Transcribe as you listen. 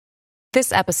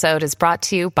This episode is brought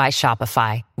to you by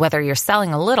Shopify. Whether you're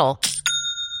selling a little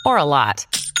or a lot,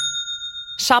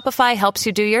 Shopify helps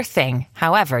you do your thing,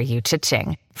 however you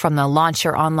cha-ching. From the launch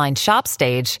your online shop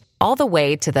stage, all the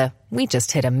way to the we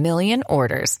just hit 1 million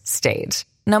orders stage.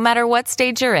 No matter what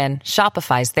stage you're in,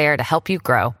 Shopify's there to help you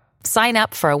grow. Sign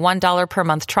up for a $1 per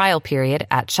month trial period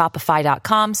at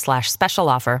shopify.com/special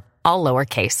offer, all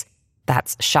lowercase.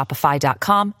 That's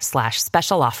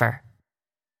shopify.com/special offer.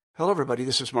 Hello, everybody.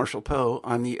 This is Marshall Poe.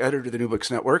 I'm the editor of the New Books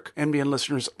Network. NBN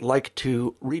listeners like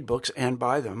to read books and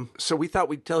buy them. So we thought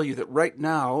we'd tell you that right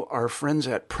now, our friends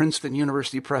at Princeton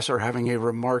University Press are having a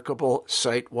remarkable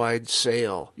site-wide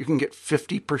sale. You can get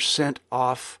 50%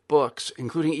 off books,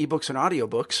 including ebooks and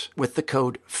audiobooks, with the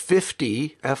code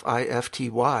 50,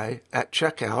 F-I-F-T-Y, at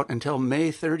checkout until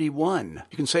May 31.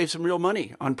 You can save some real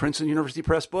money on Princeton University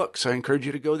Press books. I encourage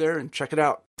you to go there and check it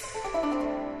out.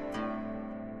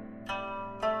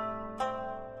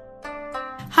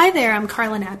 Hi there, I'm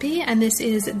Carla Nappi, and this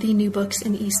is the New Books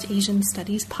in East Asian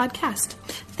Studies podcast.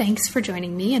 Thanks for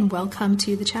joining me, and welcome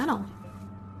to the channel.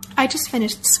 I just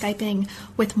finished Skyping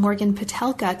with Morgan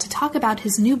Patelka to talk about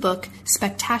his new book,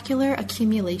 Spectacular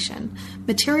Accumulation,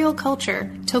 Material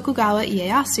Culture, Tokugawa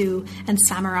Ieyasu, and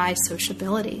Samurai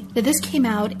Sociability. Now, this came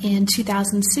out in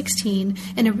 2016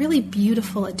 in a really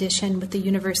beautiful edition with the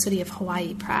University of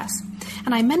Hawaii Press.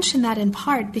 And I mention that in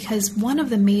part because one of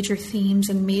the major themes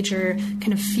and major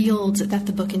kind of fields that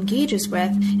the book engages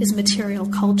with is material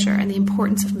culture and the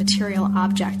importance of material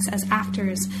objects as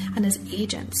actors and as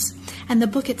agents. And the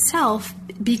book itself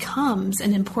becomes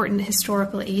an important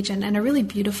historical agent and a really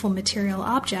beautiful material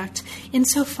object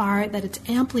insofar that it's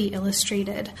amply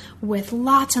illustrated with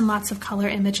lots and lots of color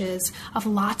images of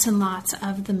lots and lots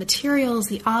of the materials,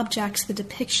 the objects, the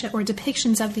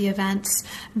depictions of the events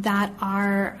that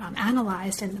are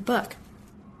analyzed in the book.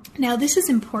 Now, this is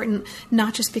important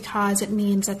not just because it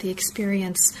means that the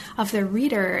experience of the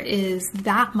reader is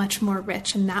that much more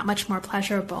rich and that much more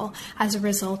pleasurable as a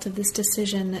result of this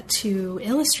decision to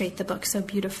illustrate the book so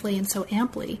beautifully and so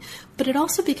amply, but it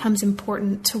also becomes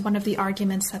important to one of the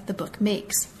arguments that the book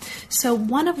makes. So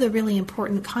one of the really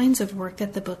important kinds of work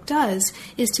that the book does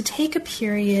is to take a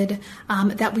period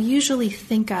that we usually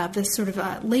think of, this sort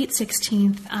of late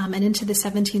 16th and into the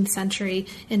 17th century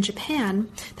in Japan,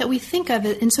 that we think of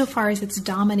it insofar as it's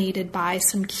dominated by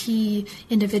some key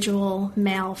individual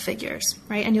male figures,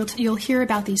 right? And you'll hear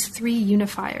about these three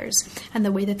unifiers and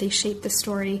the way that they shape the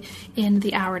story in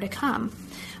the hour to come.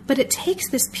 But it takes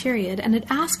this period and it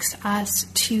asks us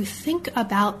to think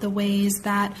about the ways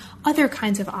that other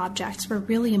kinds of objects were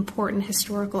really important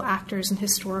historical actors and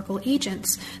historical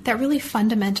agents that really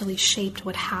fundamentally shaped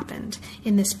what happened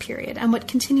in this period and what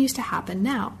continues to happen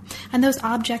now. And those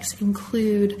objects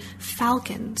include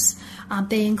falcons,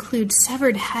 they include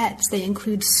severed heads, they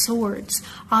include swords,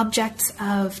 objects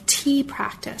of tea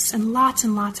practice, and lots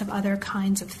of other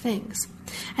kinds of things.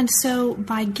 And so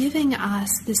by giving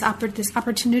us this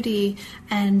opportunity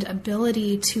and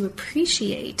ability to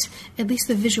appreciate at least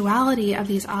the visuality of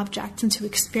these objects and to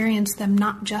experience them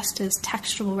not just as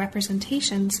textual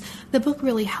representations, the book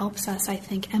really helps us, I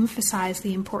think, emphasize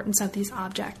the importance of these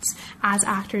objects as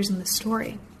actors in the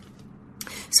story.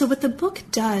 So what the book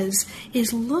does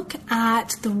is look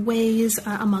at the ways,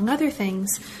 among other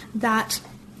things, that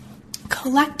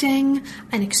collecting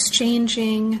and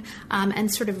exchanging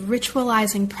and sort of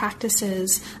ritualizing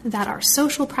practices that are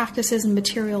social practices and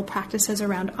material practices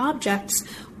around objects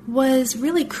was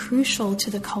really crucial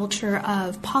to the culture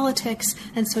of politics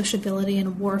and sociability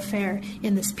and warfare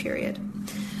in this period.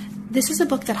 This is a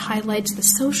book that highlights the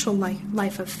social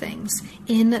life of things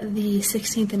in the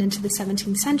 16th and into the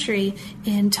 17th century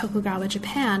in Tokugawa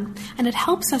Japan, and it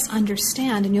helps us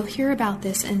understand, and you'll hear about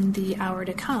this in the hour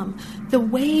to come, the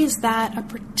ways that a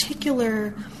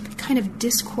particular kind of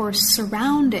discourse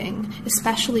surrounding,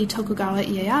 especially Tokugawa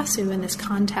Ieyasu in this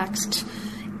context,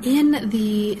 in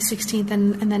the 16th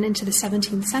and then into the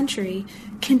 17th century,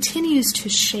 continues to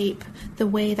shape the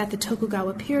way that the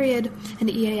Tokugawa period, and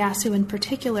Ieyasu in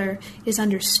particular, is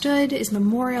understood, is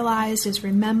memorialized, is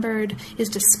remembered, is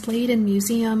displayed in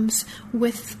museums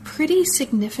with pretty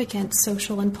significant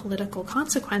social and political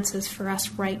consequences for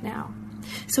us right now.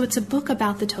 So it's a book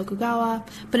about the Tokugawa,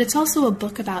 but it's also a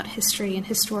book about history and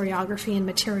historiography and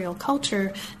material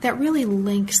culture that really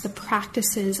links the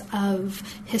practices of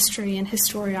history and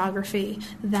historiography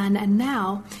then and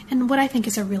now, and what I think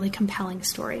is a really compelling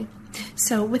story.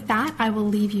 So with that, I will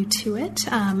leave you to it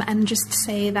and just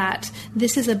say that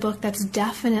this is a book that's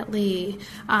definitely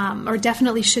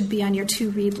should be on your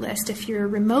to-read list if you're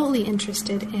remotely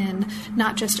interested in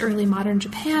not just early modern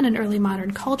Japan and early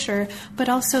modern culture, but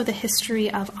also the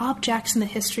history of objects and the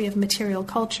history of material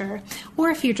culture, or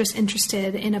if you're just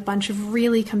interested in a bunch of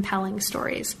really compelling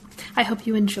stories. I hope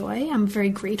you enjoy. I'm very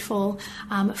grateful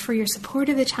for your support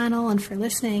of the channel and for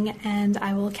listening, and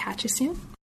I will catch you soon.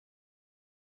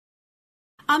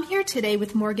 I'm here today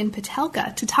with Morgan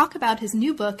Patelka to talk about his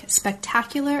new book,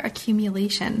 Spectacular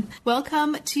Accumulation.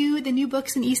 Welcome to the New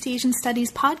Books in East Asian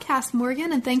Studies podcast,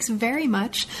 Morgan, and thanks very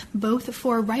much both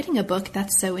for writing a book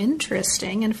that's so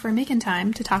interesting and for making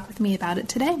time to talk with me about it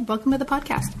today. Welcome to the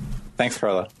podcast. Thanks,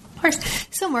 Carla. Of course.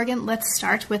 So, Morgan, let's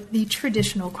start with the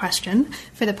traditional question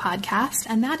for the podcast,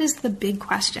 and that is the big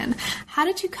question. How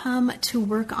did you come to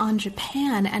work on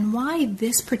Japan, and why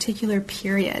this particular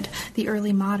period, the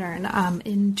early modern,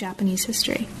 in Japanese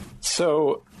history?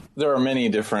 So, there are many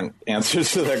different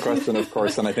answers to that question, of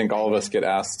course, and I think all of us get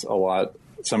asked a lot,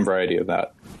 some variety of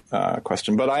that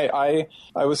question. But I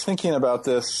was thinking about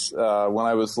this when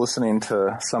I was listening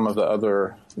to some of the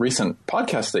other recent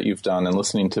podcasts that you've done and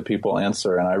listening to people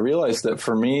answer. And I realized that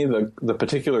for me, the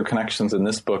particular connections in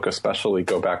this book especially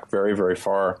go back very, very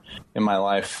far in my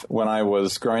life. When I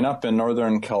was growing up in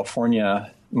Northern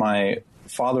California, my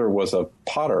father was a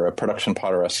potter, a production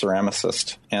potter, a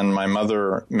ceramicist. And my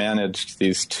mother managed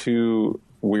these two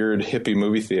weird hippie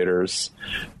movie theaters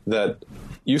that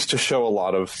used to show a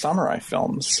lot of samurai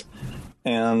films.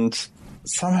 And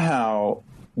somehow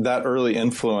that early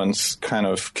influence kind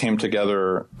of came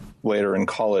together later in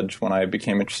college when I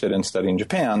became interested in studying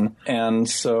Japan. And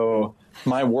so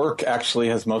my work actually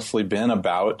has mostly been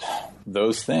about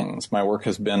those things. My work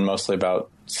has been mostly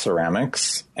about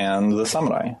ceramics and the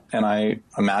samurai. And I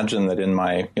imagine that in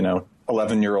my,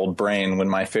 11-year-old brain, when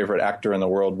my favorite actor in the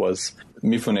world was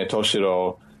Mifune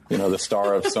Toshiro, the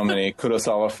star of so many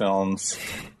Kurosawa films,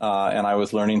 and I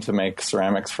was learning to make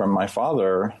ceramics from my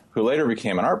father, who later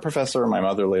became an art professor. My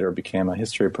mother later became a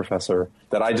history professor,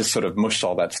 that I just sort of mushed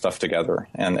all that stuff together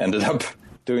and ended up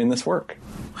doing this work.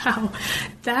 Wow.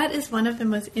 That is one of the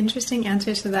most interesting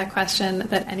answers to that question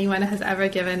that anyone has ever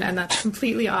given, and that's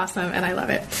completely awesome, and I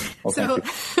love it. Well,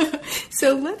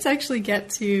 so let's actually get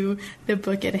to the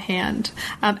book at hand.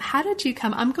 How did you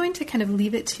come? I'm going to kind of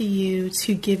leave it to you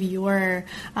to give your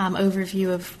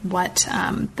overview of what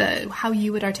how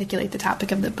you would articulate the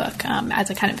topic of the book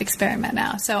as a kind of experiment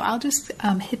now. So I'll just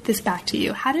hit this back to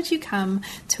you. How did you come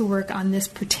to work on this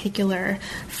particular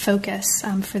focus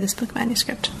for this book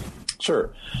manuscript? Sure.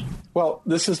 Well,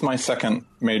 this is my second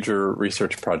major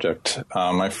research project.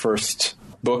 My first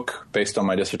book, based on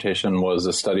my dissertation, was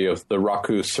a study of the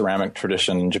raku ceramic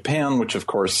tradition in Japan, which, of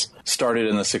course, started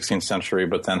in the 16th century,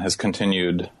 but then has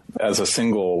continued as a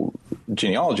single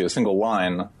genealogy, a single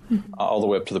line, all the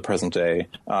way up to the present day,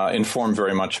 informed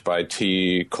very much by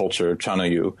tea culture,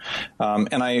 Chanoyu.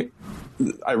 And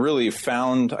I really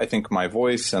found, I think, my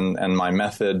voice and my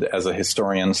method as a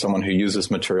historian, someone who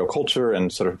uses material culture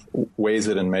and sort of weighs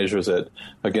it and measures it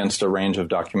against a range of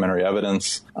documentary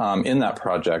evidence in that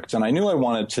project. And I knew I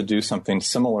wanted to do something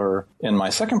similar in my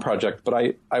second project,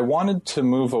 but I wanted to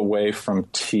move away from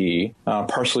tea,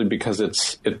 partially because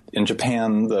in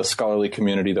Japan, the scholarly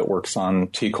community that works on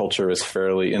tea culture is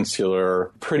fairly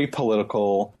insular, pretty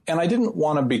political, and I didn't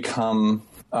want to become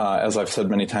as I've said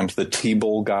many times, the tea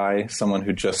bowl guy, someone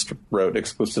who just wrote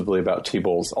exclusively about tea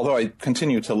bowls. Although I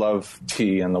continue to love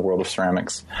tea and the world of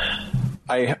ceramics,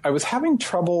 I was having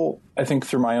trouble, I think,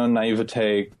 through my own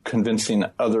naivete, convincing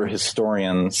other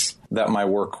historians that my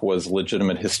work was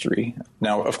legitimate history.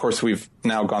 Now, of course, we've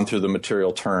now gone through the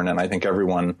material turn, and I think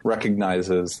everyone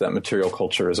recognizes that material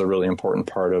culture is a really important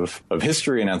part of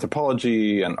history and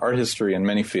anthropology and art history in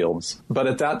many fields. But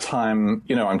at that time,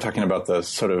 I'm talking about the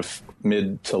sort of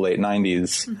mid to late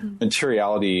 90s,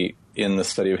 materiality in the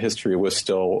study of history was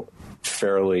still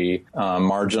fairly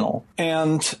marginal.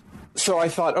 And so I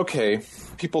thought, okay,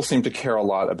 people seem to care a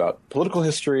lot about political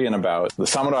history and about the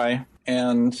samurai.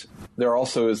 And there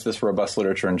also is this robust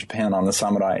literature in Japan on the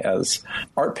samurai as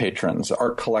art patrons,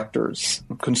 art collectors,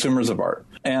 consumers of art.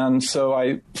 And so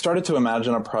I started to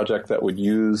imagine a project that would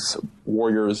use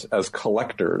warriors as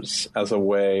collectors as a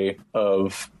way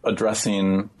of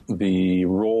addressing the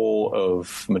role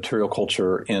of material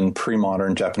culture in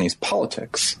pre-modern Japanese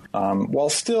politics, while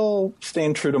still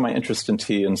staying true to my interest in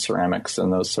tea and ceramics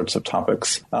and those sorts of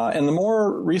topics. And the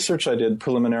more research I did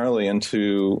preliminarily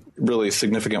into really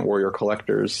significant warrior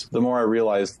collectors, the more I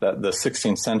realized that the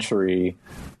 16th century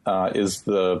is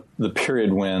the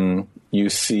period when you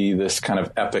see this kind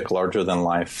of epic,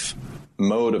 larger-than-life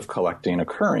mode of collecting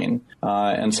occurring.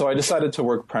 And so I decided to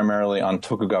work primarily on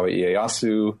Tokugawa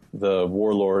Ieyasu, the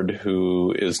warlord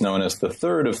who is known as the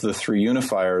third of the three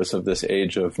unifiers of this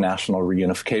age of national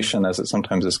reunification, as it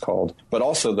sometimes is called, but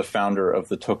also the founder of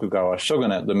the Tokugawa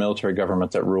shogunate, the military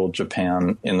government that ruled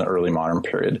Japan in the early modern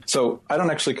period. So I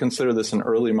don't actually consider this an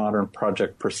early modern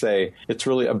project per se. It's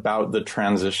really about the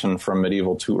transition from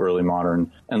medieval to early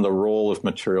modern and the role of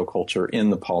material culture in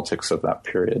the politics of that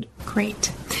period.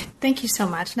 Great. Thank you so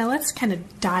much. Now let's kind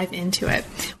of dive into it.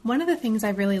 One of the things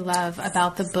I really love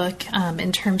about the book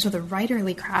in terms of the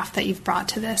writerly craft that you've brought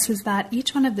to this is that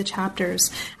each one of the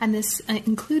chapters, and this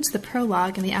includes the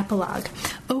prologue and the epilogue,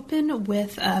 open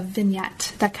with a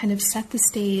vignette that kind of set the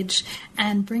stage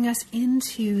and bring us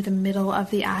into the middle of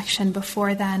the action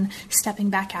before then stepping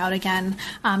back out again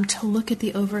to look at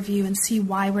the overview and see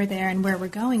why we're there and where we're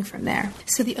going from there.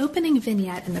 So the opening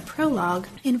vignette in the prologue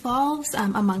involves,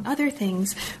 among other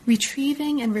things,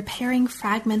 retrieving and repairing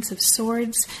fragments of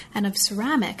swords and of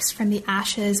ceramics from the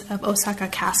ashes of Osaka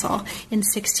Castle in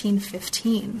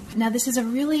 1615. Now, this is a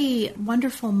really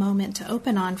wonderful moment to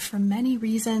open on for many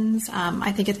reasons.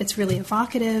 I think it's really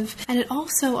evocative, and it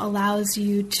also allows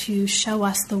you to show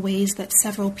us the ways that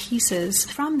several pieces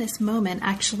from this moment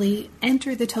actually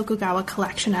enter the Tokugawa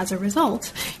collection as a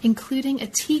result, including a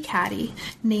tea caddy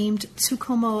named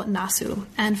Tsukomo Nasu.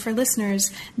 And for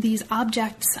listeners, these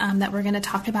objects that we're going to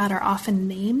talk about are often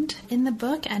named in the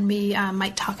book, and we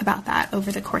might talk about that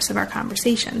over the course of our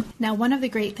conversation. Now, one of the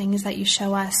great things that you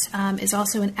show us is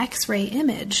also an X-ray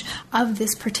image of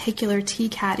this particular tea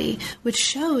caddy, which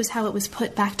shows how it was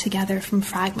put back together from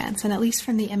fragments. And at least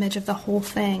from the image of the whole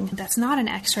thing, that's not an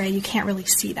X-ray. You can't really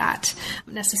see that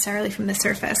necessarily from the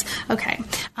surface. Okay.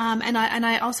 And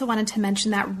I also wanted to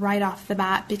mention that right off the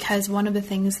bat, because one of the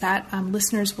things that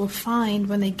listeners will find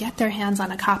when they get their hands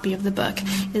on a copy of the book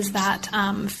is that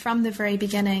from the very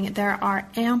beginning, there are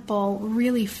ample,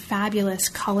 really fabulous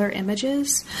color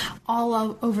images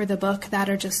all over the book that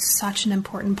are just such an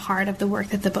important part of the work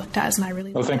that the book does, and I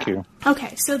really love thank that. you.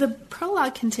 Okay, so the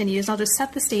prologue continues. I'll just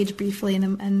set the stage briefly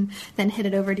and then hit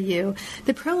it over to you.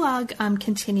 The prologue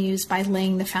continues by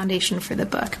laying the foundation for the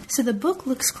book. So the book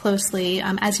looks closely,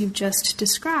 as you've just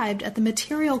described, at the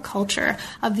material culture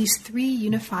of these three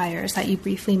unifiers that you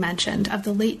briefly mentioned of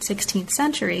the late 16th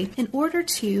century in order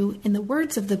to, in the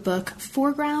words of the book,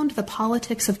 foreground the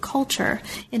politics of culture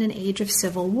in an age of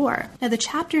civil war. Now, the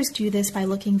chapters do this by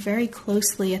looking very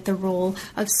closely at the role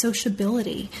of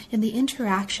sociability in the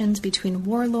interactions between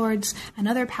warlords and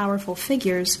other powerful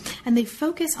figures, and they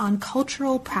focus on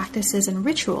cultural practices and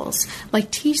rituals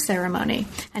like tea ceremony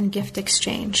and gift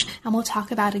exchange. And we'll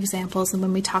talk about examples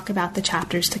when we talk about the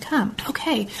chapters to come.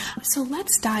 Okay, so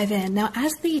let's dive in. Now,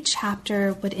 as the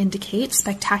chapter would indicate,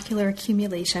 spectacular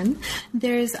accumulation,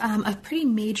 there's a pretty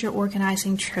major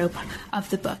organizing trope of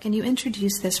the book, and you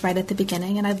introduce this right at the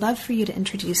beginning, and I'd love for you to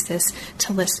introduce this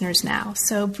to listeners now.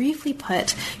 So briefly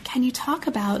put, can you talk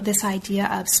about this idea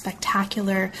of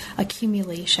spectacular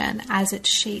accumulation as it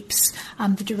shapes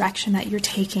the direction that you're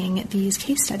taking these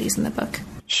case studies in the book?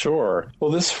 Sure.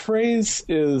 Well, this phrase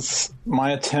is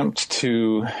my attempt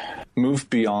to move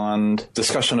beyond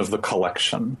discussion of the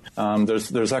collection.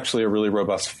 There's actually a really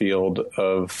robust field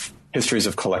of histories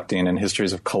of collecting and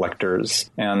histories of collectors,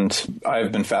 and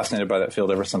I've been fascinated by that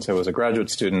field ever since I was a graduate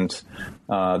student.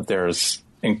 There's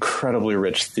incredibly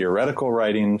rich theoretical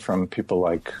writing from people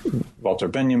like Walter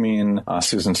Benjamin,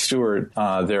 Susan Stewart.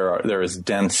 There is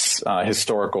dense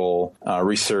historical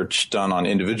research done on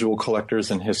individual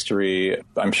collectors in history.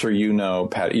 I'm sure you know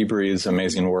Pat Ebree's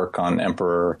amazing work on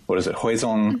Emperor,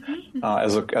 Huizong,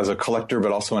 as a collector,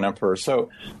 but also an emperor. So,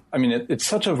 I mean, it's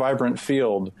such a vibrant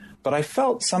field. But I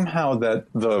felt somehow that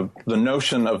the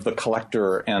notion of the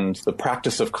collector and the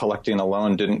practice of collecting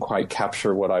alone didn't quite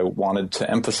capture what I wanted to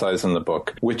emphasize in the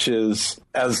book, which is,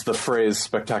 as the phrase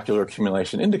spectacular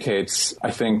accumulation indicates, I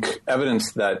think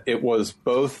evidence that it was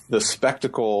both the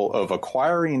spectacle of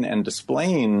acquiring and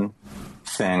displaying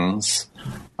things,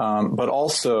 but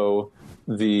also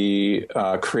the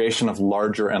creation of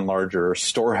larger and larger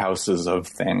storehouses of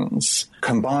things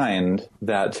combined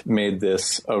that made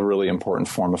this a really important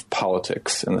form of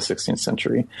politics in the 16th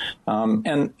century.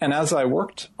 And as I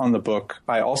worked on the book,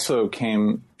 I also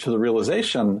came to the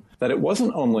realization that it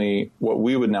wasn't only what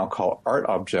we would now call art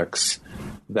objects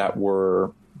that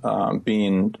were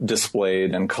being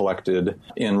displayed and collected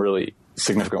in really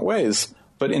significant ways,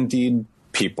 but indeed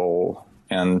people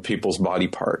and people's body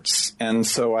parts. And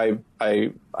so I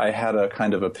had a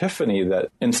kind of epiphany that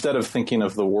instead of thinking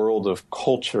of the world of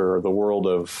culture, the world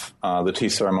of the tea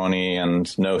ceremony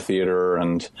and no theater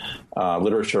and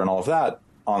literature and all of that,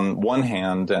 on one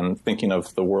hand and thinking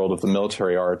of the world of the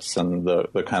military arts and the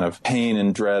kind of pain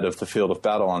and dread of the field of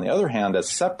battle on the other hand as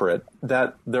separate,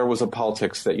 that there was a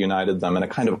politics that united them and a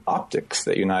kind of optics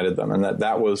that united them, and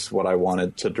that was what I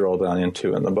wanted to drill down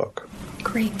into in the book.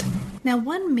 Great. Now,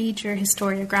 one major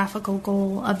historiographical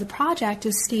goal of the project,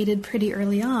 as stated pretty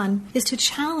early on, is to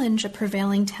challenge a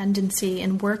prevailing tendency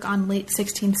in work on late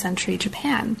 16th century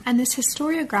Japan. And this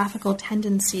historiographical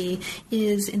tendency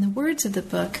is, in the words of the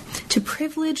book, to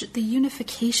privilege the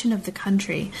unification of the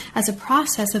country as a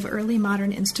process of early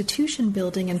modern institution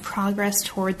building and progress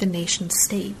toward the nation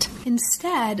state.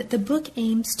 Instead, the book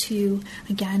aims to,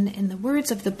 again, in the words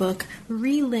of the book,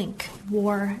 relink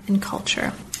war and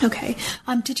culture. Okay.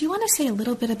 Did you want to say a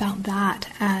little bit about that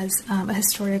as a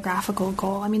historiographical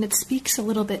goal? I mean, it speaks a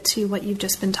little bit to what you've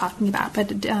just been talking about,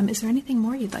 but is there anything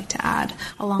more you'd like to add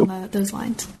along those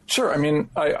lines? Sure. I mean,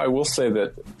 I will say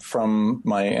that from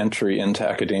my entry into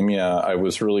academia, I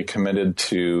was really committed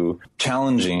to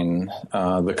challenging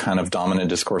the kind of dominant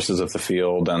discourses of the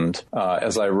field. And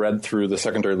as I read through the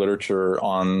secondary literature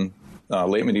on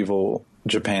late medieval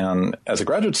Japan as a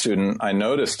graduate student, I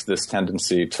noticed this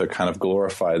tendency to kind of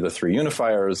glorify the three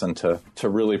unifiers and to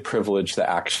really privilege the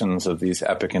actions of these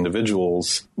epic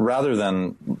individuals rather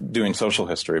than doing social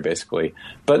history, basically.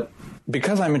 But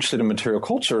because I'm interested in material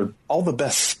culture, all the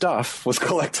best stuff was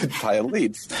collected by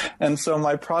elites. And so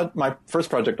my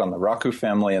first project on the Raku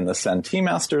family and the Sen tea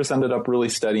masters ended up really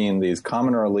studying these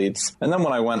commoner elites. And then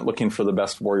when I went looking for the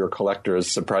best warrior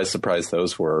collectors, surprise, surprise,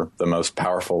 those were the most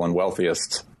powerful and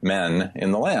wealthiest men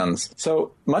in the lands.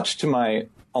 So much to my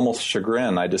almost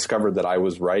chagrin, I discovered that I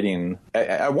was writing,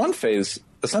 at one phase,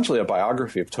 essentially a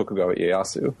biography of Tokugawa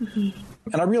Ieyasu. Mm-hmm.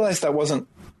 And I realized that wasn't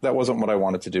what I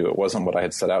wanted to do. It wasn't what I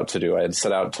had set out to do. I had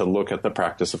set out to look at the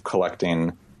practice of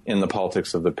collecting in the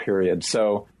politics of the period.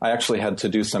 So I actually had to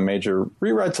do some major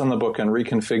rewrites on the book and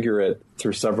reconfigure it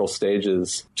through several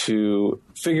stages to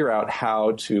figure out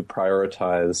how to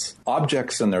prioritize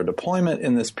objects and their deployment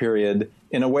in this period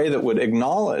in a way that would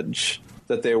acknowledge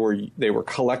that they were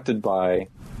collected by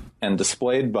and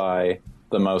displayed by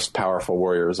the most powerful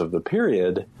warriors of the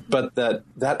period, but that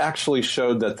actually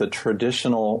showed that the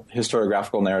traditional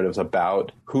historiographical narratives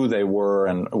about who they were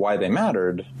and why they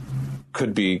mattered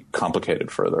could be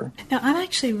complicated further. Now, I'm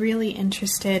actually really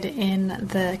interested in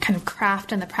the kind of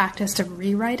craft and the practice of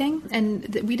rewriting.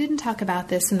 And we didn't talk about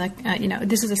this in the,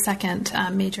 this is a second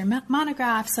major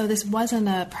monograph, so this wasn't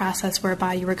a process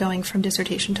whereby you were going from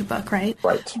dissertation to book, right?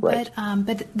 Right.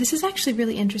 But this is actually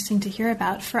really interesting to hear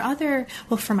about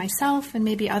for myself and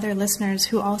maybe other listeners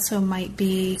who also might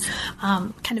be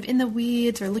kind of in the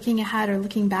weeds or looking ahead or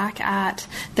looking back at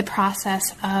the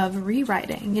process of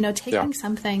rewriting, taking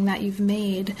something that you've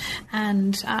made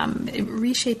and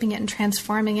reshaping it and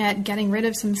transforming it, getting rid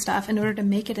of some stuff in order to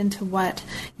make it into what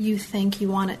you think you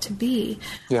want it to be.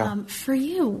 Yeah. For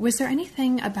you, was there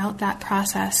anything about that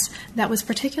process that was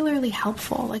particularly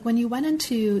helpful? Like when you went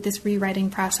into this rewriting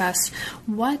process,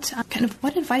 what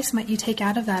advice might you take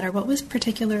out of that, or what was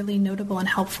particularly notable and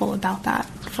helpful about that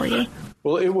for you?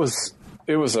 Well, it was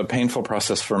a painful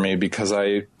process for me because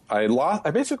I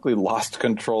basically lost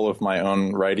control of my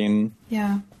own writing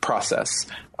process.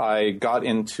 I got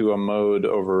into a mode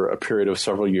over a period of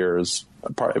several years,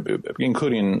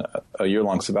 including a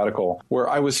year-long sabbatical, where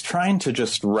I was trying to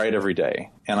just write every day.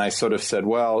 And I sort of said,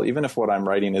 well, even if what I'm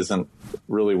writing isn't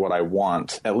really what I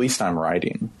want, at least I'm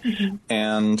writing. Mm-hmm.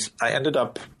 And I ended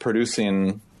up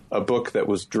producing a book that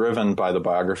was driven by the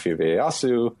biography of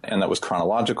Ieyasu and that was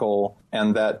chronological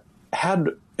and that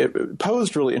it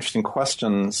posed really interesting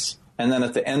questions, and then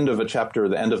at the end of a chapter,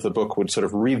 the end of the book would sort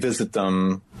of revisit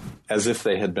them as if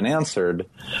they had been answered,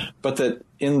 but that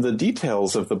in the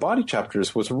details of the body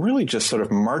chapters was really just sort of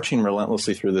marching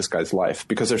relentlessly through this guy's life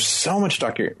because there's so much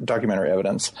documentary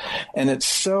evidence, and it's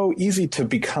so easy to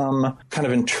become kind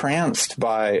of entranced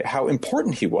by how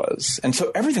important he was. And so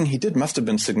everything he did must have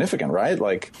been significant, right?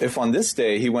 Like if on this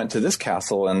day he went to this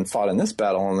castle and fought in this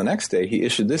battle, and the next day he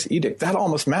issued this edict, that all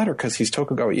must matter because he's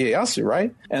Tokugawa Ieyasu,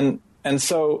 right? And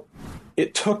so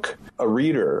it took a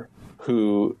reader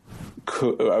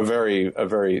a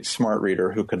very smart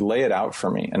reader who could lay it out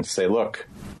for me and say, look,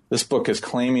 this book is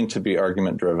claiming to be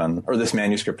argument-driven, or this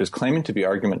manuscript is claiming to be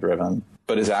argument-driven,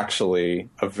 but is actually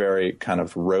a very kind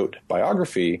of rote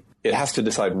biography. It has to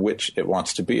decide which it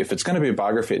wants to be. If it's going to be a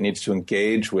biography, it needs to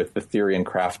engage with the theory and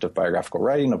craft of biographical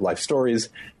writing, of life stories.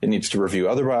 It needs to review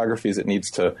other biographies. It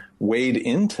needs to wade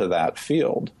into that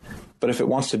field. But if it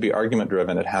wants to be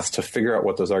argument-driven, it has to figure out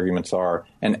what those arguments are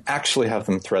and actually have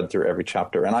them thread through every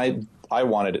chapter. And I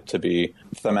wanted it to be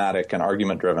thematic and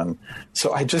argument-driven.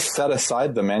 So I just set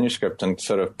aside the manuscript and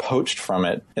sort of poached from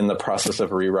it in the process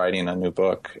of rewriting a new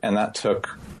book. And that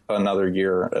took another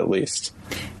year at least.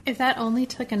 If that only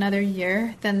took another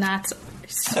year, then that's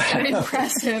super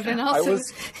impressive. And also,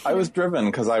 I was driven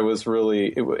because I was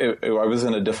really I was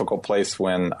in a difficult place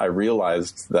when I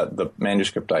realized that the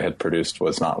manuscript I had produced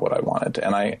was not what I wanted,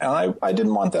 and I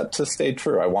didn't want that to stay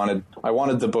true. I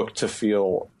wanted the book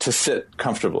to sit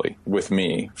comfortably with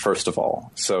me first of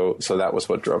all. So that was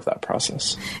what drove that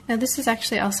process. Now, this is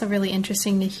actually also really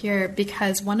interesting to hear,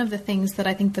 because one of the things that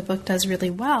I think the book does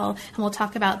really well, and we'll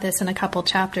talk about this in a couple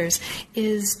chapters,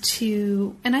 is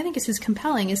to, and I think this is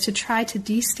compelling, is to try to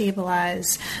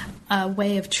destabilize a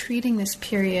way of treating this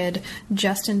period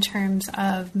just in terms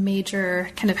of major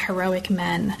kind of heroic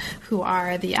men who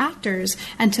are the actors,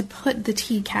 and to put the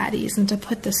tea caddies and to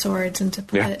put the swords and to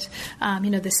put,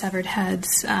 the severed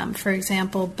heads, for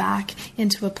example, back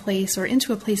into a place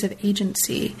of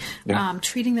agency,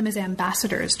 treating them as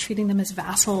ambassadors, treating them as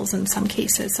vassals in some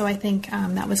cases. So I think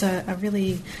that was a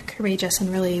really courageous and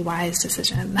really wise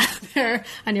decision there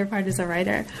on your part as a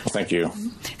writer. Well, thank you.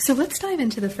 So let's dive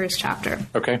into the first chapter.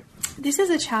 Okay. This is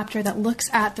a chapter that looks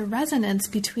at the resonance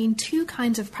between two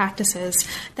kinds of practices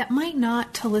that might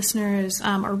not to listeners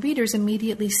or readers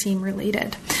immediately seem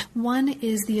related. One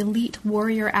is the elite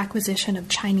warrior acquisition of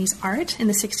Chinese art in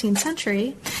the 16th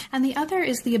century, and the other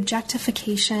is the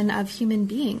objectification of human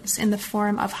beings in the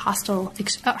form of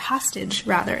hostage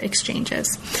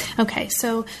exchanges. Okay,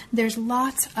 so there's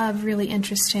lots of really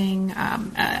interesting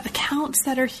accounts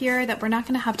that are here that we're not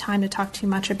going to have time to talk too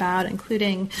much about,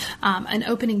 including an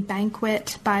opening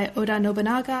banquet by Oda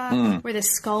Nobunaga, where the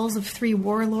skulls of 3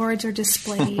 warlords are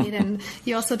displayed. And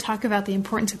you also talk about the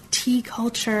importance of tea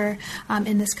culture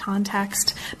in this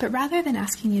context. But rather than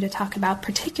asking you to talk about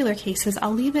particular cases,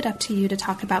 I'll leave it up to you to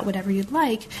talk about whatever you'd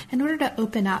like in order to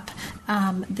open up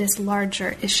this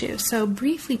larger issue. So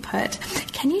briefly put,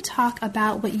 can you talk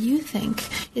about what you think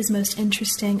is most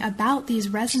interesting about these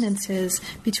resonances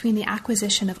between the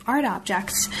acquisition of art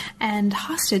objects and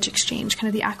hostage exchange, kind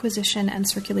of the acquisition and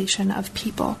circulation of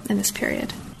people in this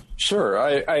period? Sure.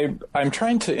 I'm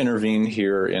trying to intervene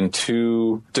here in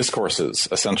 2 discourses,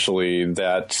 essentially,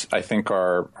 that I think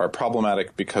are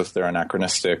problematic because they're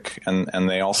anachronistic, and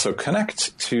they also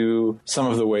connect to some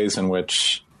of the ways in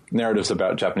which narratives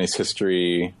about Japanese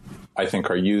history, I think,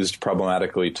 are used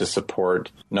problematically to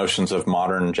support notions of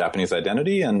modern Japanese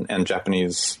identity and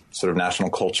Japanese sort of national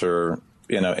culture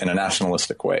in a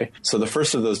nationalistic way. So the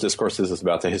first of those discourses is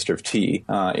about the history of tea.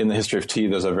 In the history of tea,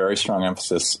 there's a very strong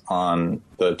emphasis on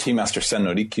the tea master Sen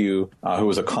no Rikyu, who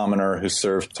was a commoner who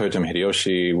served Toyotomi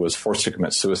Hideyoshi, was forced to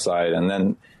commit suicide, and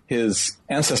then his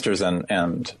ancestors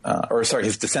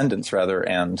his descendants rather,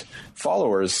 and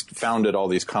followers founded all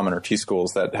these commoner tea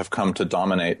schools that have come to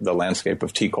dominate the landscape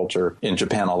of tea culture in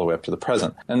Japan all the way up to the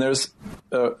present. And there's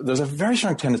a very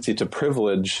strong tendency to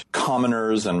privilege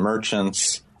commoners and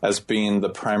merchants as being the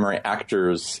primary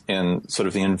actors in sort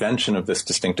of the invention of this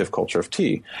distinctive culture of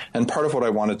tea. And part of what I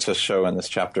wanted to show in this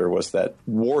chapter was that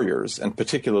warriors, and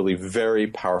particularly very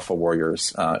powerful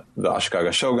warriors, the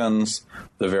Ashikaga shoguns,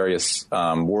 the various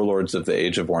warlords of the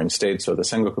Age of Warring States or the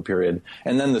Sengoku period,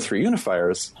 and then the 3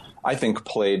 unifiers, I think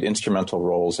played instrumental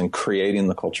roles in creating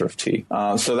the culture of tea.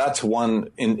 So that's one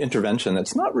intervention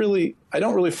that's not really, I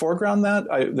don't really foreground that.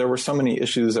 There were so many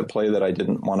issues at play that I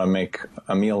didn't want to make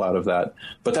a meal out of that.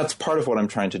 But that's part of what I'm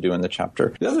trying to do in the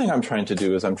chapter. The other thing I'm trying to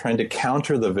do is I'm trying to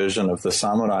counter the vision of the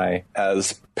samurai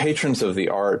as patrons of the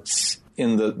arts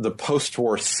in the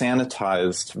post-war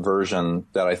sanitized version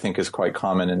that I think is quite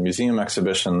common in museum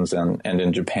exhibitions and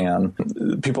in Japan.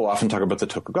 People often talk about the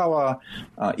Tokugawa,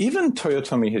 even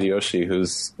Toyotomi Hideyoshi,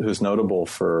 who's notable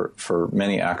for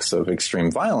many acts of extreme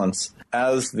violence,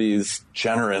 as these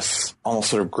generous,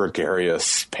 almost sort of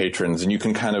gregarious patrons. And you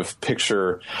can kind of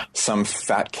picture some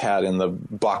fat cat in the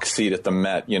box seat at the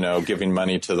Met, giving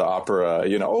money to the opera,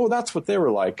 that's what they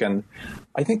were like. And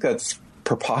I think that's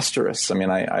preposterous. I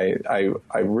mean, I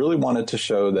really wanted to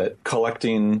show that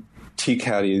collecting tea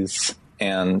caddies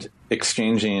and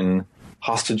exchanging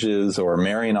hostages or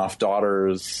marrying off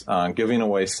daughters, giving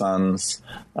away sons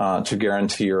to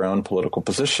guarantee your own political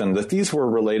position, that these were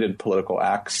related political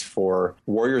acts for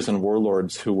warriors and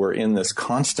warlords who were in this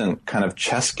constant kind of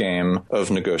chess game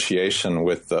of negotiation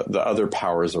with the other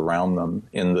powers around them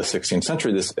in the 16th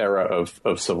century, this era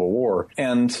of civil war.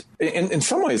 And in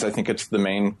some ways, I think it's the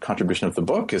main contribution of the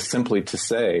book is simply to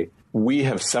say, we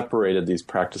have separated these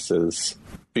practices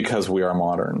because we are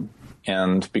modern.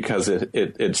 and because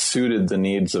it suited the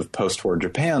needs of post-war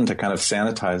Japan to kind of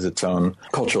sanitize its own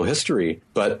cultural history.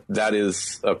 But that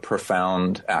is a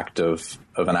profound act of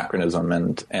anachronism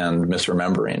and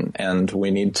misremembering. And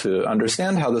we need to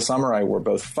understand how the samurai were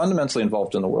both fundamentally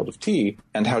involved in the world of tea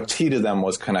and how tea to them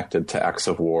was connected to acts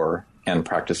of war and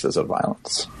practices of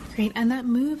violence. Great. And that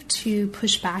move to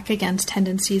push back against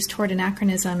tendencies toward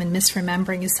anachronism and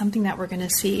misremembering is something that we're going to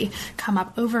see come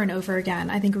up over and over again,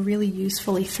 I think really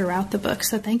usefully throughout the book.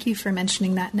 So thank you for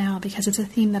mentioning that now, because it's a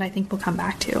theme that I think we'll come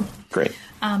back to. Great.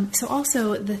 So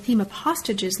also the theme of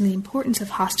hostages and the importance of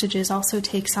hostages also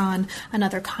takes on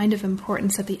another kind of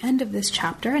importance at the end of this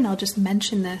chapter, and I'll just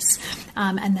mention this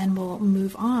and then we'll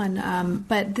move on.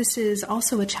 But this is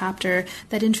also a chapter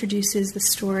that introduces the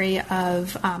story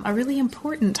of a really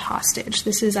important hostage.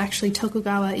 This is actually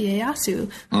Tokugawa Ieyasu,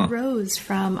 who rose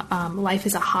from life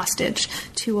as a hostage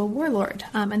to a warlord.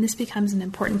 And this becomes an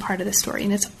important part of the story,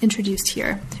 and it's introduced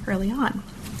here early on.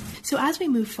 So as we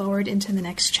move forward into the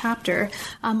next chapter,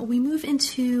 we move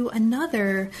into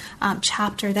another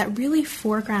chapter that really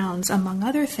foregrounds, among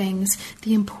other things,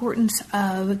 the importance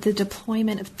of the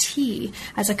deployment of tea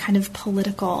as a kind of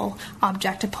political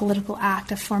object, a political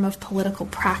act, a form of political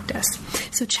practice.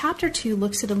 So chapter 2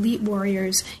 looks at elite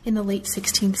warriors in the late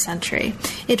 16th century.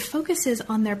 It focuses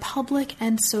on their public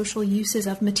and social uses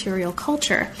of material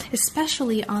culture,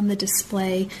 especially on the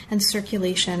display and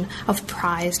circulation of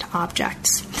prized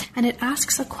objects. And it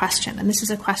asks a question, and this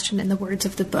is a question in the words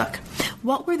of the book.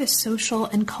 What were the social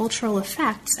and cultural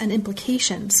effects and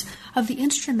implications of the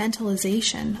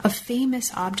instrumentalization of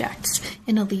famous objects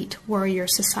in elite warrior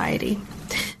society?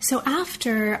 So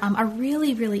after a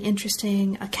really, really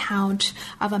interesting account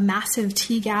of a massive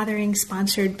tea gathering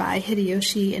sponsored by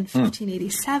Hideyoshi in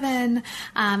 1587,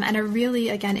 and a really,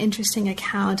 again, interesting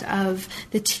account of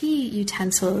the tea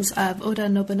utensils of Oda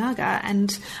Nobunaga,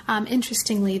 and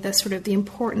interestingly, the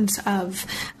importance of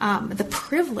the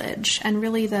privilege and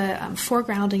really the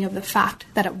foregrounding of the fact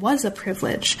that it was a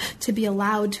privilege to be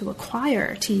allowed to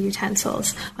acquire tea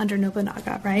utensils under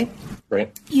Nobunaga, right?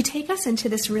 Right. You take us into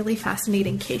this really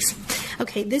fascinating case.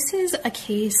 Okay, this is a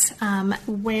case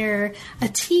where a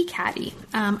tea caddy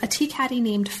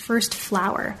named First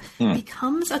Flower,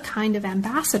 becomes a kind of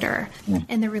ambassador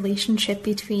in the relationship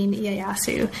between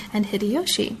Ieyasu and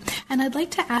Hideyoshi. And I'd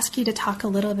like to ask you to talk a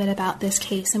little bit about this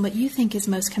case and what you think is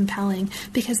most compelling,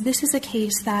 because this is a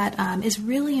case that is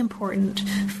really important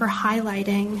for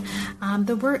highlighting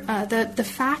the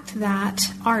fact that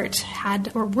art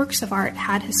had, or works of art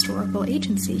had, historical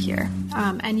agency here.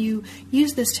 And you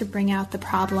use this to bring out the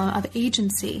problem of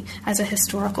agency as a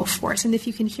historical force. And if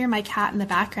you can hear my cat in the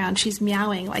background, she's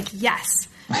meowing like, yes,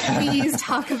 please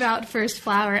talk about First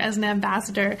Flower as an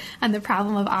ambassador and the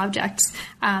problem of objects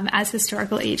as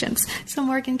historical agents. So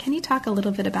Morgan, can you talk a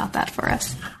little bit about that for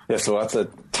us? Yeah, so that's a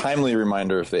timely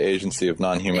reminder of the agency of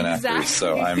non-human actors.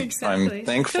 So I'm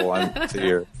thankful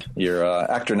to your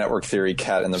Actor Network Theory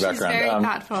cat in the background.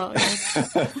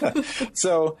 She's very thoughtful.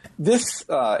 So this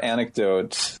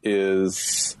anecdote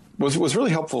was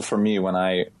really helpful for me when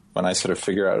I sort of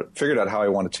figured out how I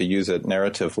wanted to use it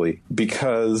narratively,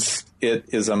 because it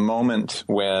is a moment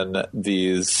when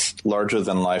these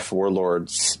larger-than-life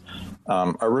warlords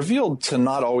are revealed to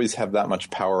not always have that much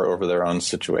power over their own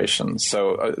situations.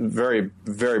 So very,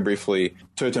 very briefly,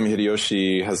 Toyotomi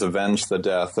Hideyoshi has avenged the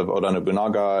death of Oda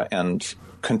Nobunaga and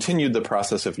continued the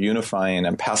process of unifying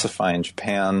and pacifying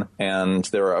Japan. And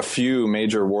there are a few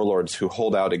major warlords who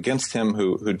hold out against him,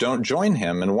 who don't join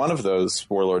him. And one of those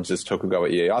warlords is Tokugawa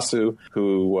Ieyasu,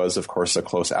 who was, of course, a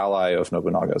close ally of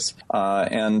Nobunaga's.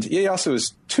 And Ieyasu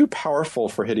is too powerful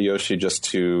for Hideyoshi just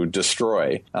to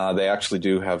destroy. They actually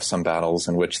do have some battles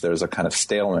in which there's a kind of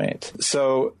stalemate.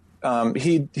 So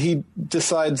he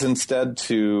decides instead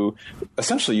to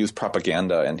essentially use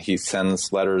propaganda, and he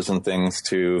sends letters and things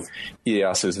to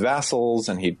Ieyasu's vassals,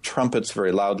 and he trumpets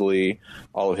very loudly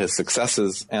all of his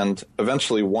successes. And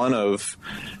eventually one of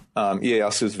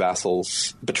Ieyasu's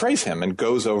vassals betrays him and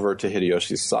goes over to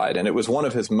Hideyoshi's side. And it was one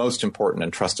of his most important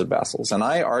and trusted vassals. And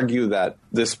I argue that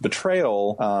this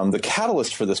betrayal, the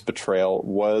catalyst for this betrayal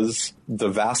was the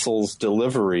vassal's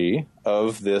delivery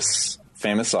of this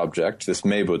famous object, this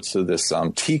meibutsu, this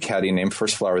tea caddy named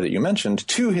First Flower that you mentioned,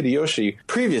 to Hideyoshi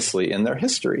previously in their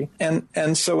history.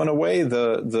 And so in a way,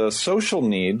 the social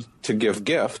need to give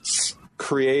gifts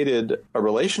created a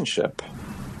relationship,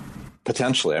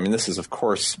 potentially. I mean, this is, of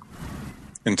course,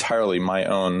 entirely my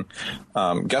own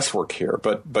guesswork here,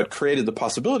 but created the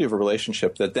possibility of a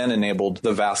relationship that then enabled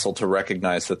the vassal to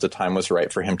recognize that the time was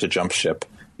right for him to jump ship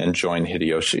and join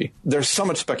Hideyoshi. There's so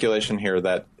much speculation here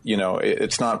that,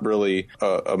 it's not really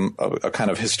a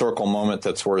kind of historical moment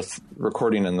that's worth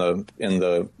recording in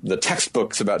the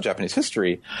textbooks about Japanese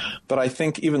history. But I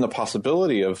think even the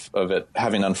possibility of it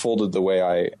having unfolded the way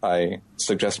I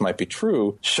suggest might be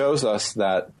true shows us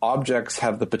that objects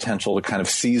have the potential to kind of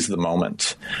seize the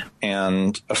moment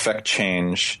and affect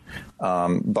change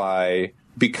by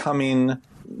becoming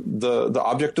the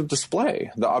object of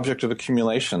display, the object of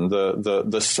accumulation,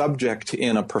 the subject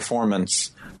in a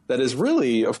performance that is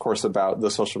really, of course, about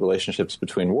the social relationships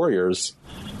between warriors,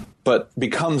 but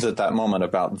becomes at that moment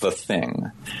about the thing.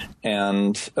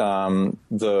 And there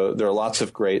are lots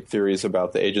of great theories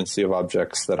about the agency of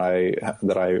objects that I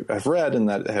have read and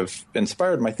that have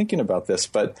inspired my thinking about this.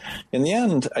 But in the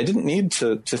end, I didn't need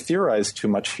to theorize too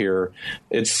much here.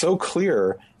 It's so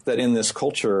clear that in this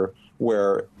culture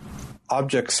where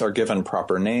objects are given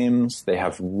proper names, they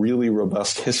have really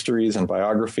robust histories and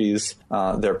biographies,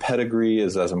 their pedigree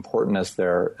is as important as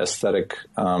their aesthetic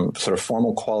sort of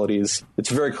formal qualities. It's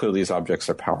very clear these objects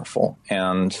are powerful.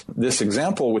 And this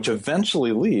example, which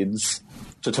eventually leads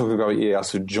to Tokugawa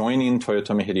Ieyasu joining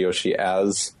Toyotomi Hideyoshi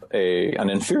as an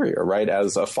inferior, right,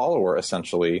 as a follower,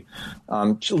 essentially,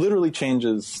 literally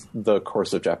changes the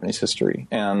course of Japanese history.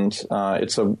 And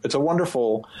it's a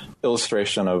wonderful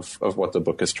illustration of what the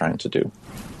book is trying to do.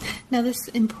 Now, this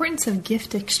importance of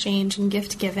gift exchange and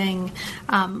gift giving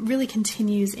really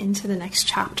continues into the next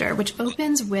chapter, which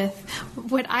opens with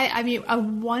what a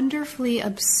wonderfully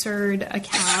absurd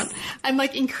account. I'm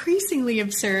like increasingly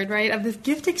absurd, right, of this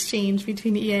gift exchange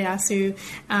between Ieyasu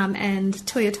and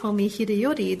Toyotomi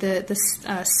Hideyori,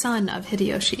 the son of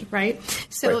Hideyoshi, right?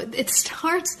 So right. It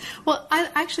starts. Well,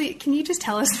 can you just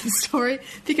tell us the story?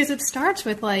 Because it starts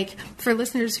with, like, for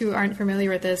listeners who aren't familiar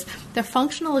with this, the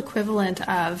functional equivalent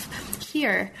of,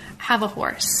 here, have a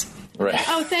horse. Right.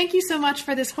 Oh, thank you so much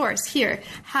for this horse. Here,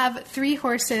 have 3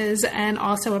 horses and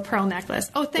also a pearl necklace.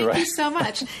 Oh, thank you so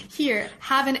much. Here,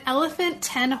 have an elephant,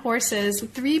 10 horses,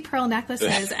 3 pearl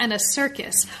necklaces, and a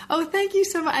circus. Oh, thank you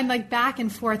so much. And like back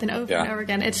and forth and over and over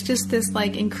again. It's just this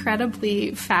like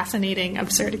incredibly fascinating,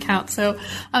 absurd account. So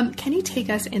can you take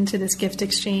us into this gift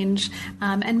exchange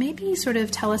and maybe sort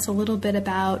of tell us a little bit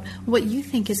about what you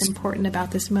think is important about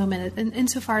this moment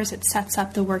insofar as it sets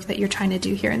up the work that you're trying to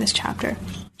do here in this chapter?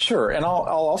 Sure, and I'll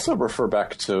also refer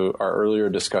back to our earlier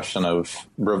discussion of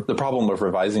the problem of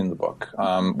revising the book.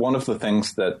 One of the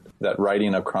things that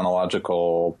writing a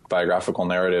chronological biographical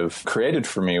narrative created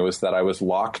for me was that I was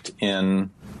locked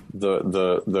in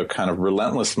the kind of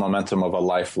relentless momentum of a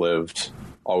life lived,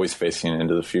 always facing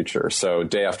into the future. So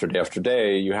day after day after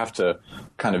day, you have to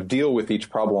kind of deal with each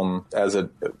problem as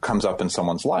it comes up in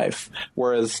someone's life.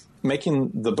 Whereas changing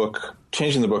the book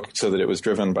so that it was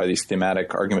driven by these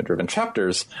thematic, argument-driven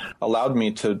chapters allowed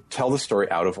me to tell the story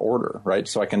out of order, right?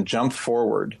 So I can jump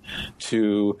forward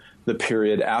to the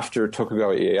period after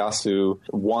Tokugawa Ieyasu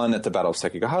won at the Battle of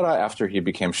Sekigahara, after he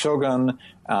became shogun,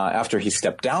 after he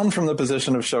stepped down from the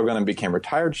position of shogun and became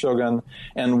retired shogun,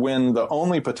 and when the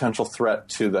only potential threat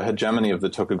to the hegemony of the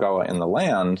Tokugawa in the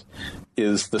land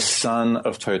is the son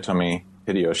of Toyotomi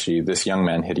Hideyoshi, this young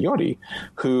man Hideyori,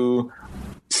 who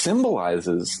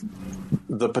symbolizes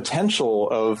the potential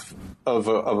of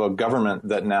a government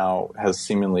that now has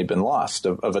seemingly been lost,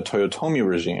 of a Toyotomi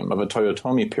regime, of a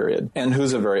Toyotomi period, and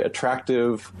who's a very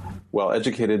attractive,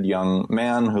 well-educated young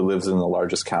man who lives in the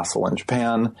largest castle in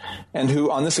Japan, and who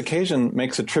on this occasion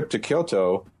makes a trip to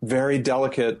Kyoto, very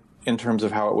delicate in terms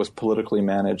of how it was politically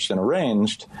managed and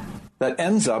arranged, that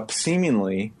ends up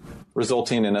seemingly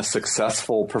resulting in a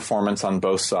successful performance on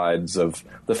both sides of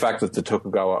the fact that the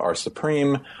Tokugawa are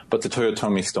supreme, but the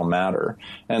Toyotomi still matter.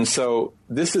 And so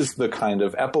this is the kind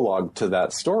of epilogue to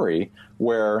that story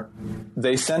where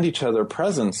they send each other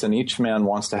presents and each man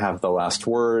wants to have the last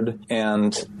word.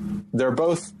 And they're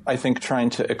both, I think, trying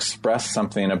to express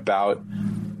something about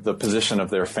the position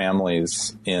of their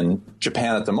families in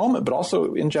Japan at the moment, but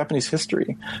also in Japanese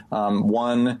history.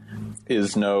 One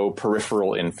is no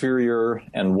peripheral inferior,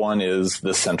 and one is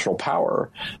the central power.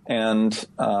 And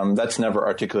that's never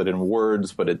articulated in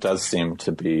words, but it does seem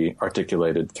to be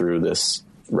articulated through this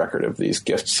record of these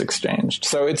gifts exchanged.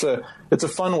 So it's a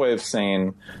fun way of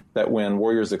saying that when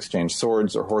warriors exchange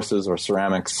swords or horses or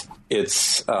ceramics,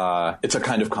 it's a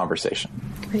kind of conversation.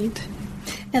 Great.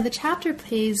 Now, the chapter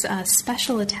pays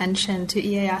special attention to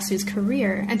Ieyasu's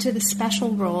career and to the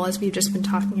special role, as we've just been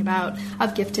talking about,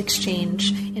 of gift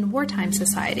exchange in wartime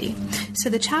society. So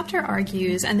the chapter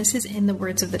argues, and this is in the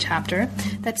words of the chapter,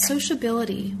 that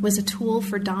sociability was a tool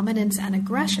for dominance and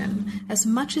aggression as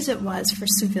much as it was for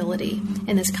civility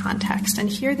in this context. And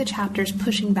here the chapter's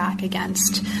pushing back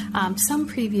against some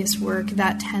previous work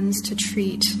that tends to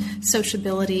treat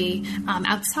sociability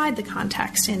outside the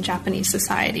context in Japanese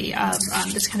society of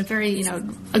this kind of very,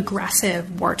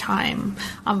 aggressive, wartime,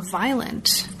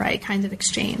 violent, right, kind of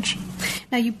exchange.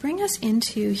 Now, you bring us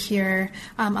into here,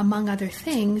 among other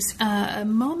things, a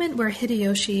moment where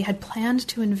Hideyoshi had planned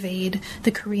to invade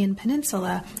the Korean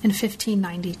peninsula in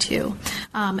 1592.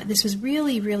 This was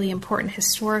really, really important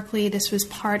historically. This was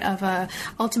part of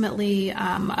ultimately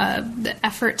the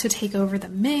effort to take over the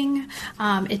Ming.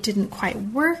 It didn't quite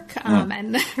work,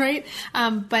 and right,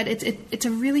 but it's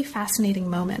a really fascinating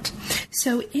moment.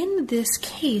 So in this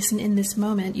case and in this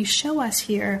moment, you show us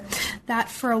here that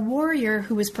for a warrior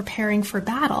who was preparing for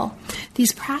battle,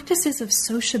 these practices of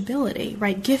sociability,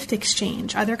 right, gift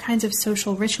exchange, other kinds of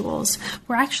social rituals,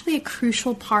 were actually a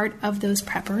crucial part of those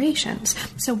preparations.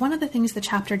 So one of the things the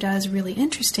chapter does really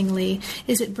interestingly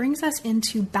is it brings us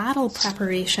into battle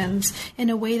preparations in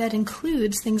a way that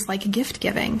includes things like gift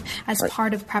giving as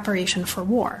part of preparation for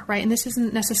war, right? And this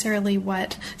isn't necessarily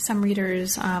what some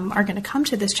readers are going to come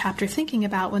to this chapter thinking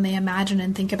about when they imagine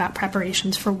and think about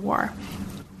preparations for war.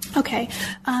 Okay,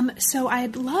 so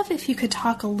I'd love if you could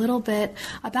talk a little bit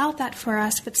about that for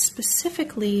us, but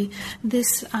specifically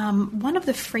this one of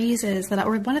the phrases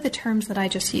or one of the terms that I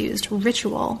just used,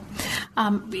 ritual,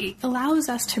 allows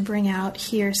us to bring out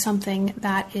here something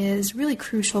that is really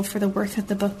crucial for the work that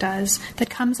the book does that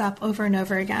comes up over and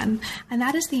over again, and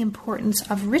that is the importance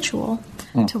of ritual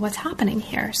to what's happening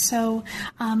here. So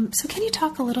can you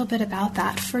talk a little bit about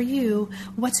that? For you,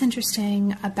 what's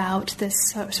interesting about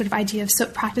this sort of idea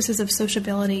of practices of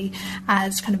sociability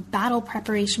as kind of battle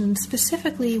preparation?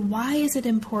 Specifically, why is it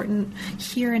important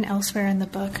here and elsewhere in the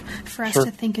book for us to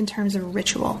think in terms of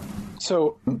ritual?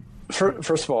 So,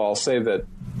 first of all, I'll say that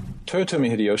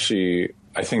Toyotomi Hideyoshi,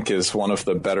 I think, is one of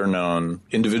the better-known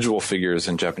individual figures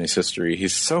in Japanese history.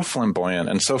 He's so flamboyant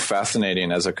and so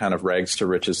fascinating as a kind of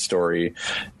rags-to-riches story,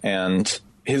 and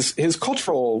his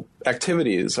cultural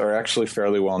activities are actually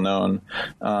fairly well known.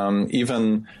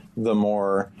 Even the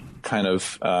more kind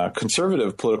of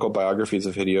conservative political biographies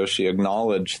of Hideyoshi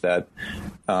acknowledge that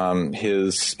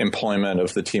his employment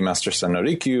of the tea master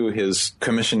Sennorikyu, his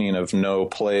commissioning of no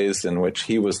plays in which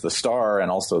he was the star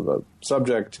and also the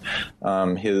subject,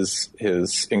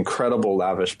 his incredible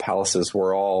lavish palaces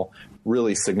were all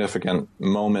really significant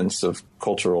moments of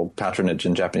cultural patronage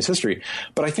in Japanese history.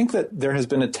 But I think that there has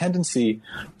been a tendency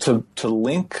to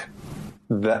link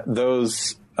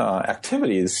those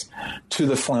activities to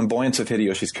the flamboyance of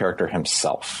Hideyoshi's character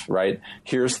himself, right?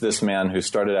 Here's this man who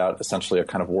started out essentially a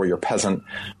kind of warrior peasant,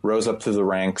 rose up through the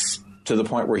ranks to the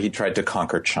point where he tried to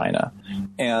conquer China.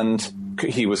 And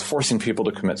he was forcing people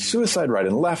to commit suicide right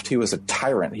and left. He was a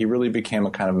tyrant. He really became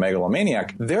a kind of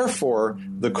megalomaniac. Therefore,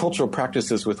 the cultural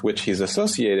practices with which he's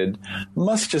associated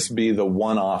must just be the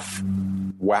one-off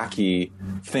wacky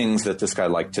things that this guy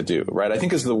liked to do, right? I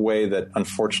think is the way that,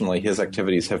 unfortunately, his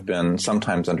activities have been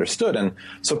sometimes understood. And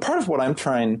so part of what I'm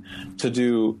trying to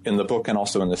do in the book and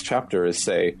also in this chapter is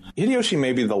say, Hideyoshi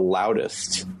may be the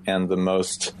loudest and the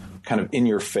most kind of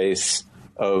in-your-face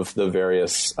of the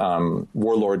various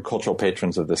warlord cultural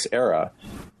patrons of this era,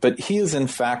 but he is, in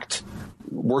fact,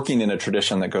 working in a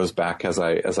tradition that goes back, as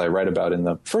I write about in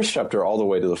the first chapter, all the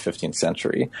way to the 15th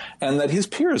century, and that his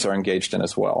peers are engaged in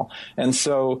as well. And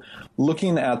so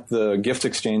looking at the gift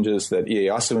exchanges that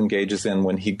Ieyasu engages in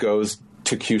when he goes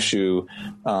to Kyushu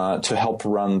to help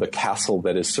run the castle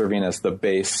that is serving as the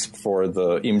base for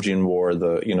the Imjin War,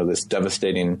 this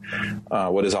devastating,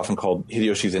 what is often called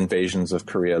Hideyoshi's invasions of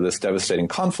Korea, this devastating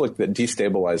conflict that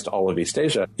destabilized all of East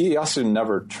Asia. Ieyasu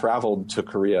never traveled to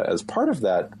Korea as part of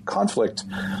that conflict,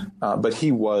 but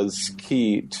he was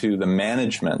key to the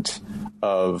management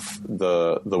of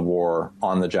the war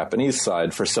on the Japanese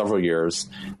side for several years,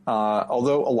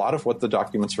 although a lot of what the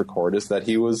documents record is that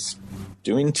he was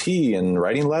doing tea and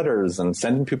writing letters and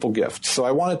sending people gifts. So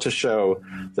I wanted to show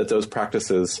that those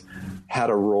practices had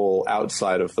a role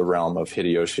outside of the realm of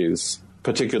Hideyoshi's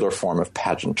particular form of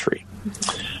pageantry.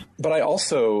 But I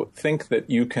also think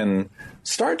that you can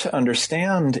start to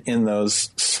understand in those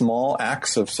small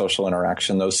acts of social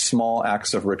interaction, those small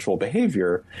acts of ritual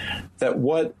behavior, that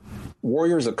what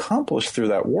warriors accomplish through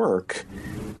that work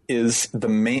is the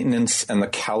maintenance and the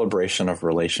calibration of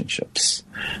relationships.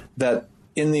 That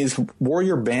in these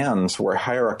warrior bands where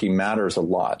hierarchy matters a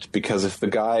lot, because if the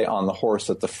guy on the horse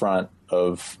at the front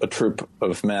of a troop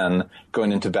of men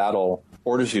going into battle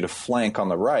orders you to flank on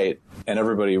the right and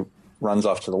everybody runs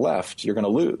off to the left, you're going to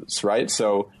lose, right?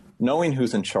 So knowing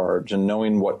who's in charge and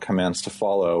knowing what commands to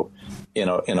follow in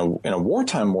a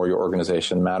wartime warrior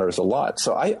organization matters a lot.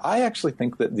 So I actually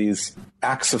think that these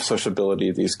acts of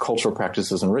sociability, these cultural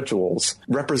practices and rituals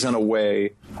represent a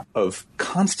way of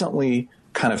constantly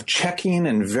kind of checking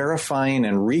and verifying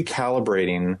and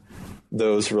recalibrating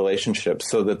those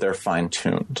relationships so that they're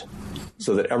fine-tuned,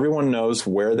 so that everyone knows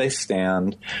where they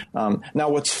stand. Now,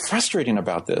 what's frustrating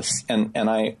about this, and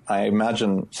I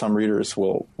imagine some readers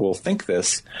will think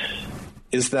this,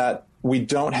 is that we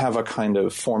don't have a kind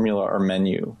of formula or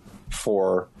menu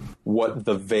for what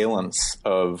the valence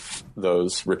of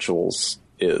those rituals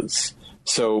is.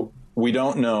 So we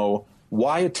don't know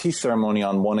why a tea ceremony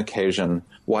on one occasion,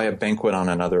 why a banquet on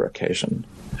another occasion.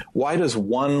 Why does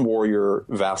one warrior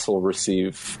vassal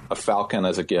receive a falcon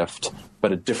as a gift,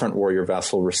 but a different warrior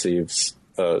vassal receives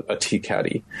a tea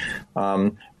caddy?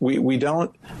 We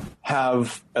don't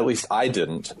have, at least I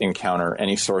didn't encounter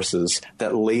any sources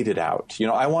that laid it out. You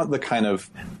know, I want the kind of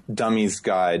dummy's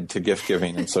guide to gift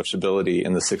giving and sociability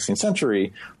in the 16th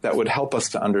century that would help us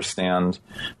to understand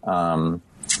the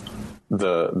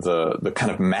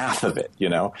kind of math of it, you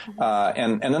know.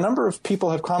 And a number of people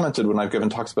have commented when I've given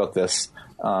talks about this,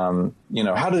 you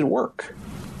know, how did it work?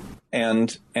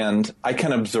 And I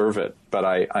can observe it, but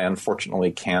I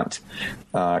unfortunately can't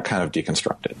kind of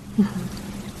deconstruct it. Mm-hmm.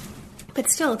 But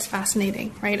still, it's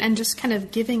fascinating, right? And just kind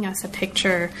of giving us a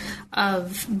picture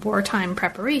of wartime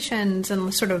preparations and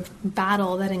the sort of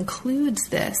battle that includes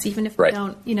this, even if we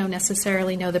don't, you know,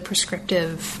 necessarily know the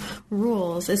prescriptive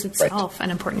rules, is itself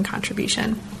an important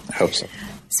contribution. I hope so.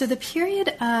 So the period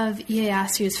of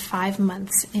Ieyasu's 5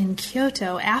 months in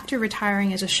Kyoto, after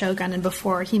retiring as a shogun and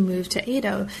before he moved to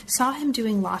Edo, saw him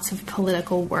doing lots of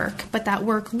political work, but that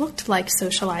work looked like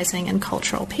socializing and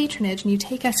cultural patronage, and you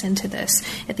take us into this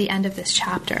at the end of this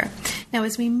chapter. Now,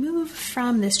 as we move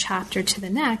from this chapter to the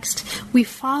next, we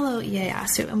follow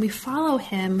Ieyasu, and we follow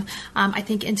him, I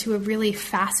think, into a really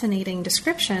fascinating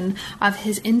description of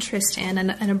his interest in,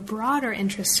 and a broader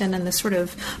interest in the sort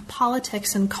of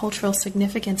politics and cultural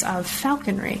significance of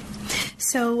falconry.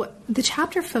 So the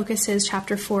chapter focuses,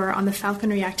 chapter 4, on the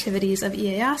falconry activities of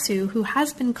Ieyasu, who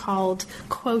has been called,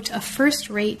 quote, a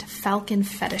first-rate falcon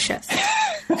fetishist.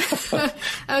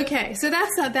 Okay, so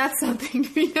that's something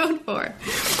to be known for.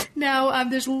 Now,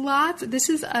 there's lots. This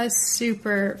is a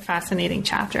super fascinating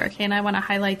chapter, okay, and I want to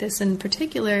highlight this in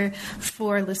particular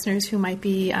for listeners who might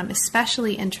be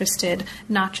especially interested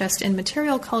not just in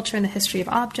material culture and the history of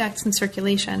objects and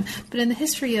circulation, but in the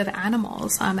history of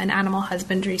animals and animal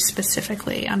husbandry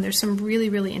specifically. There's some really,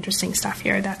 really interesting stuff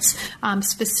here that's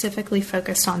specifically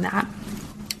focused on that.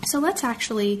 So let's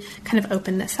actually kind of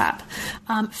open this up.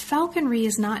 Falconry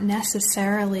is not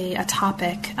necessarily a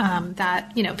topic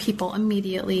that, you know, people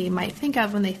immediately might think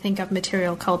of when they think of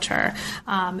material culture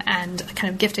and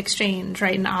kind of gift exchange,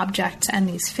 right, and objects and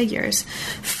these figures.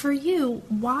 For you,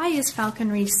 why is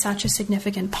falconry such a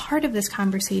significant part of this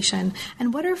conversation,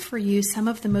 and what are for you some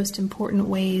of the most important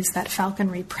ways that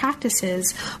falconry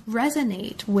practices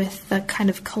resonate with the kind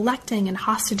of collecting and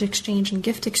hostage exchange and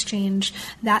gift exchange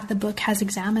that the book has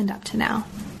examined up to now?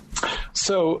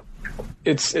 So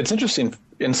it's interesting.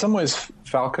 In some ways,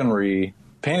 falconry,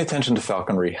 paying attention to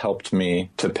falconry helped me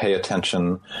to pay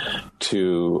attention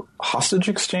to hostage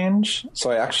exchange.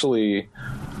 So I actually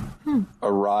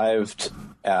arrived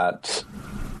at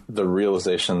the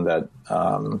realization that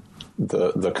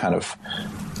the kind of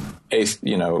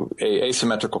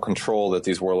asymmetrical control that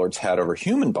these warlords had over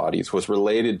human bodies was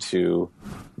related to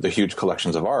the huge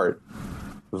collections of art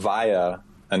via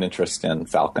an interest in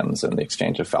falcons and the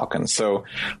exchange of falcons. So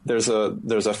there's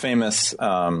a famous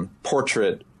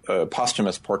portrait,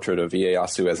 posthumous portrait of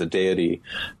Ieyasu as a deity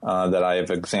that I have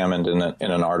examined in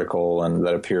an article and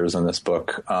that appears in this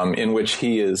book, in which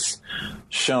he is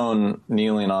shown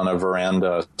kneeling on a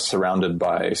veranda surrounded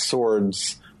by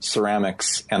swords,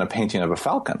 ceramics, and a painting of a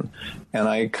falcon. And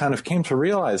I kind of came to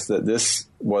realize that this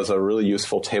was a really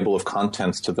useful table of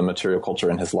contents to the material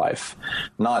culture in his life.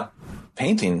 Not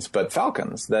paintings, but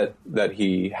falcons, that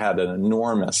he had an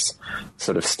enormous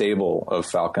sort of stable of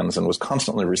falcons and was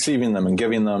constantly receiving them and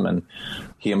giving them. And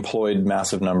he employed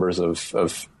massive numbers of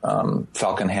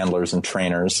falcon handlers and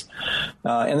trainers,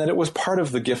 and that it was part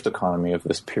of the gift economy of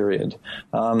this period.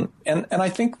 And I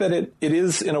think that it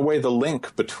is, in a way, the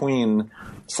link between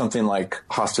something like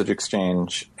hostage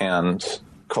exchange and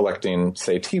collecting,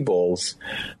 say, T-bulls,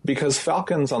 because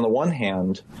falcons, on the one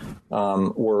hand,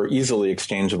 were easily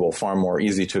exchangeable, far more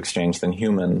easy to exchange than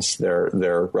humans. They're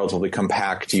relatively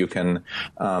compact. You can,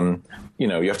 you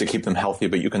have to keep them healthy,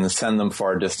 but you can send them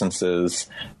far distances,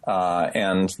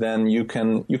 and then you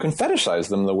can fetishize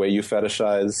them the way you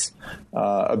fetishize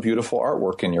a beautiful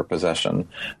artwork in your possession.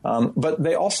 But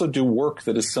they also do work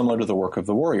that is similar to the work of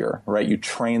the warrior, right? You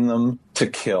train them to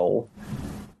kill,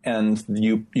 and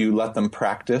you let them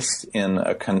practice in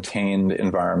a contained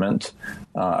environment.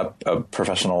 A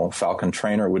professional falcon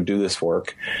trainer would do this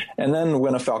work. And then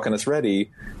when a falcon is ready,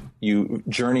 you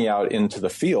journey out into the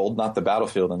field, not the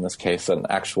battlefield in this case, an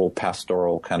actual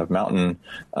pastoral kind of mountain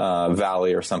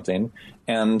valley or something.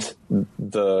 And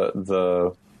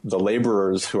the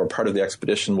laborers who are part of the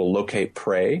expedition will locate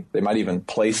prey. They might even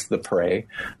place the prey,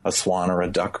 a swan or a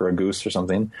duck or a goose or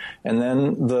something. And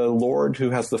then the lord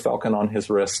who has the falcon on his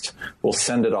wrist will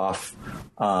send it off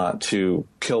to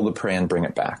kill the prey and bring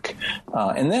it back.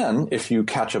 And then if you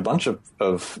catch a bunch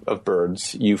of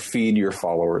birds, you feed your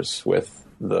followers with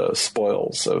the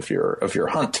spoils of your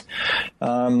hunt.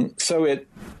 So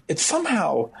it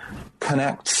somehow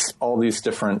connects all these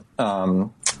different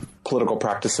political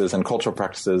practices and cultural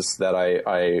practices that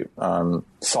I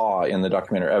saw in the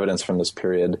documentary evidence from this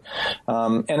period.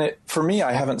 And for me,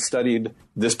 I haven't studied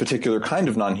this particular kind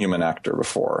of non-human actor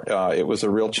before. It was a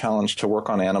real challenge to work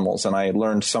on animals, and I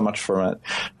learned so much from it.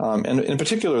 And in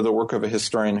particular, the work of a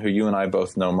historian who you and I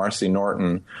both know, Marcy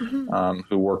Norton,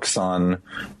 who works on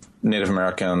Native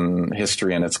American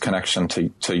history and its connection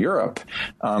to Europe.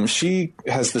 She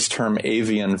has this term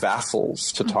avian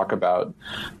vassals to talk about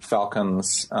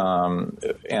falcons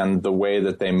and the way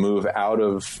that they move out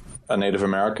of a Native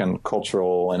American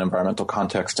cultural and environmental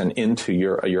context and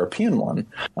into a European one.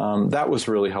 That was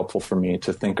really helpful for me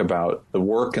to think about the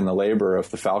work and the labor of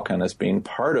the falcon as being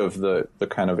part of the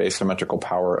kind of asymmetrical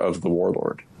power of the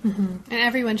warlord. Mm-hmm. And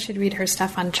everyone should read her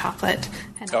stuff on chocolate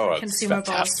and consumables.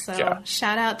 Fantastic. So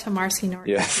shout out to Marcy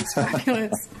Norton. Yes. It's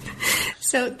fabulous.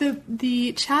 So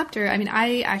the chapter,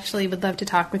 I actually would love to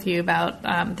talk with you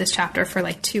about this chapter for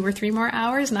like 2 or 3 more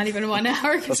hours, not even 1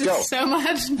 hour, because it's so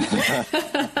much.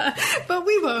 But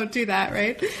we won't do that,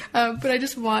 right? But I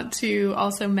just want to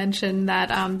also mention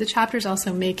that the chapter is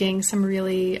also making some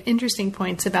really interesting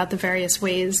points about the various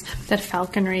ways that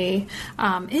falconry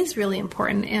is really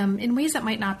important in ways that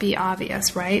might not be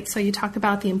obvious, right? So you talk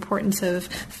about the importance of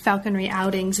falconry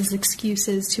outings as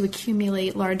excuses to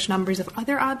accumulate large numbers of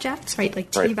other objects, right?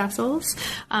 Like tea vessels.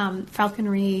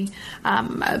 Falconry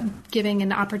giving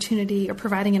an opportunity or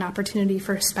providing an opportunity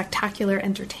for spectacular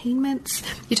entertainment.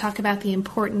 You talk about the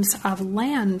importance of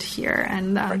land here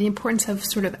and the importance of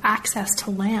sort of access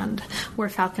to land where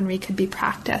falconry could be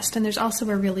practiced. And there's also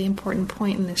a really important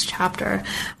point in this chapter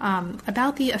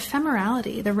about the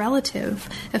ephemerality, the relative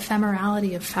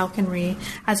ephemerality of falconry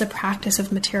as a practice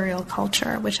of material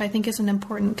culture, which I think is an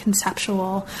important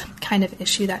conceptual kind of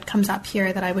issue that comes up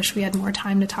here that I wish we had more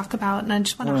time to talk about. And I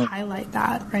just want to highlight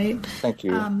that, right? Thank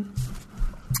you.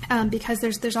 Because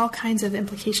there's all kinds of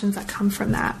implications that come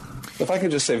from that. If I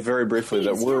could just say very briefly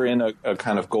that we're in a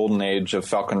kind of golden age of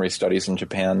falconry studies in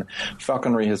Japan.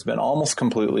 Falconry has been almost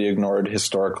completely ignored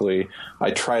historically.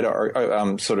 I try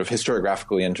to, sort of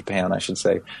historiographically in Japan, I should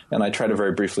say, and I try to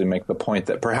very briefly make the point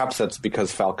that perhaps that's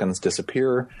because falcons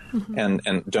disappear and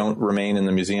don't remain in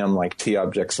the museum like tea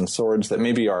objects and swords, that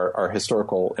maybe our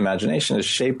historical imagination is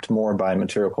shaped more by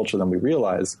material culture than we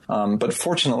realize. But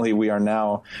fortunately, we are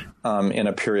now in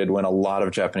a period when a lot of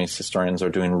Japanese historians are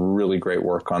doing really great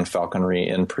work on falconry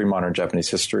in pre-modern Japanese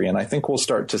history, and I think we'll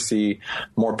start to see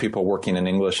more people working in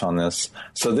English on this.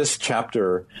 So this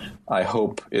chapter, I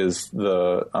hope, is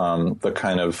the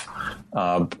kind of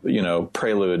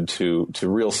prelude to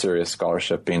real serious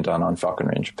scholarship being done on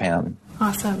falconry in Japan.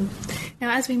 Awesome.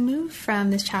 Now, as we move from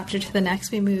this chapter to the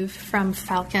next, we move from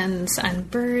falcons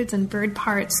and bird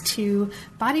parts to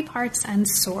body parts and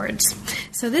swords.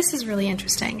 So this is really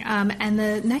interesting. And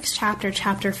the next chapter,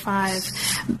 chapter 5,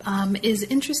 is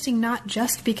interesting not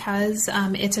just because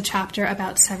it's a chapter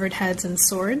about severed heads and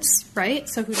swords, right?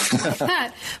 So who doesn't like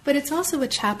that? But it's also a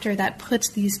chapter that puts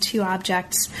these two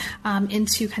objects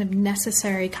into kind of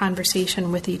necessary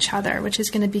conversation with each other, which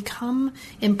is going to become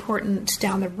important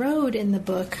down the road in the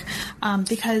book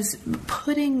because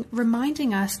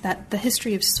reminding us that the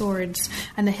history of swords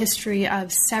and the history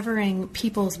of severing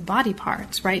people's body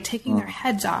parts, right, taking their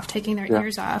heads off, taking their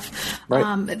ears off,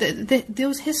 right.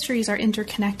 Those histories are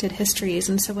interconnected histories.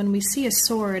 And so when we see a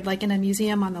sword, like in a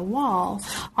museum on the wall,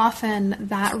 often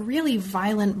that really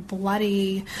violent,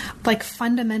 bloody, like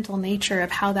fundamental nature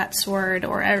of how that sword,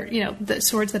 or the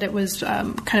swords that it was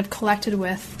kind of collected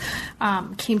with,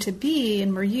 came to be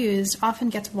and were used, often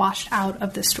gets washed out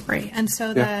of the story. And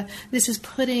so this is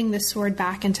putting the sword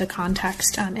back into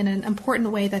context in an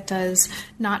important way that does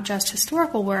not just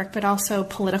historical work, but also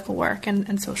political work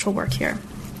and social work here.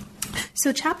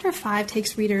 So Chapter 5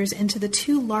 takes readers into the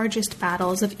two largest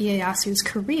battles of Ieyasu's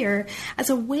career as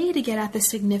a way to get at the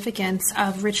significance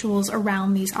of rituals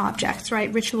around these objects,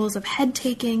 right? Rituals of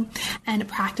head-taking and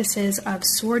practices of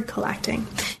sword collecting.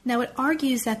 Now, it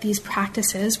argues that these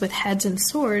practices with heads and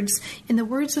swords, in the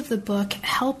words of the book,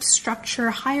 help structure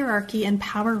hierarchy and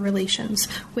power relations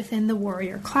within the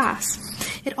warrior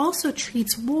class. It also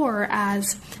treats war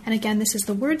as, and again, this is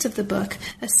the words of the book,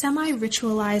 a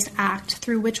semi-ritualized act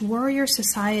through which warrior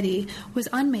society was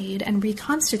unmade and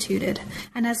reconstituted,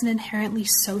 and as an inherently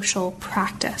social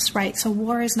practice, right? So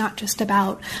war is not just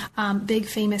about big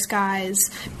famous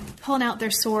guys pulling out their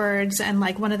swords and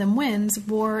like one of them wins.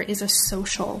 War is a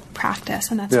social practice,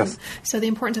 and that's so the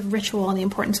importance of ritual and the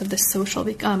importance of the social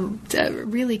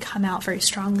really come out very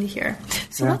strongly here.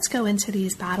 So let's go into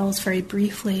these battles very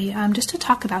briefly, just to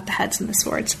talk about the heads and the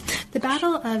swords. The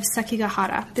Battle of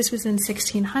Sekigahara, this was in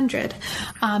 1600.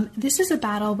 This is a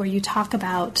battle where you talk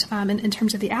about, in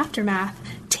terms of the aftermath,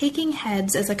 taking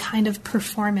heads as a kind of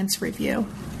performance review.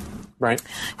 Right.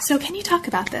 So can you talk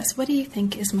about this? What do you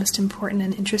think is most important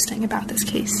and interesting about this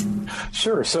case?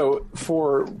 Sure. So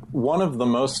for one of the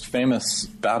most famous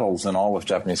battles in all of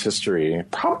Japanese history,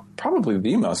 probably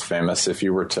the most famous if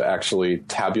you were to actually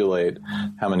tabulate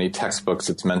how many textbooks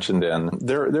it's mentioned in,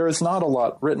 there is not a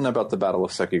lot written about the Battle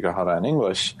of Sekigahara in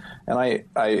English. And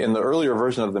I in the earlier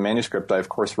version of the manuscript, I of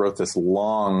course wrote this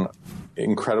long,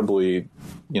 incredibly,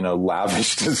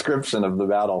 lavish description of the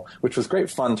battle, which was great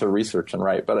fun to research and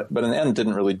write, but in the end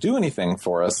didn't really do anything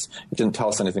for us. It didn't tell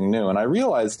us anything new. And I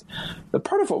realized that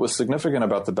part of what was significant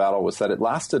about the battle was that it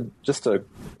lasted just a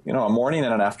morning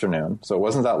and an afternoon, so it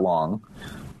wasn't that long.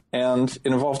 And it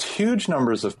involved huge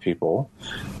numbers of people,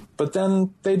 but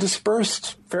then they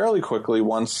dispersed fairly quickly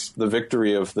once the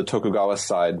victory of the Tokugawa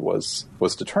side was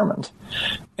determined.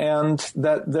 And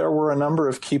that there were a number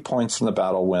of key points in the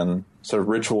battle when sort of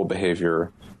ritual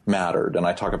behavior mattered, and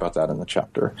I talk about that in the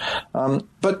chapter.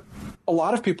 But a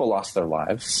lot of people lost their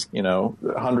lives.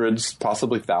 Hundreds,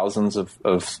 possibly thousands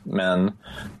of men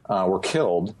were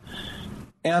killed.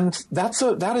 And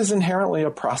that is inherently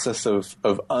a process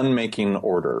of unmaking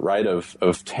order, right?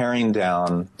 Of tearing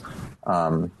down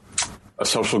a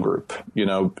social group.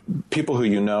 People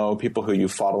who people who you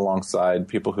fought alongside,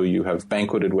 people who you have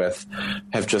banqueted with,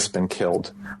 have just been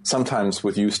killed. Sometimes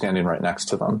with you standing right next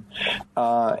to them,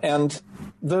 and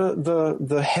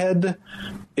the head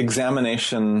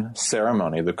examination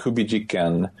ceremony, the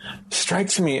kubijiken,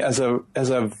 strikes me as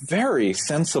a very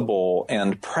sensible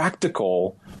and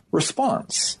practical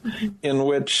response, in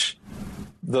which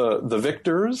the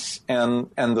victors and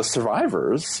the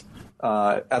survivors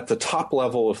at the top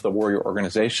level of the warrior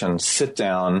organization sit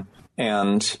down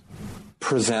and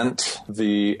present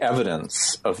the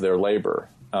evidence of their labor.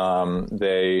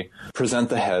 They present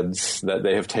the heads that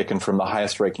they have taken from the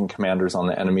highest-ranking commanders on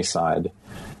the enemy side,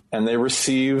 and they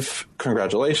receive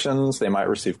congratulations. They might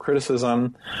receive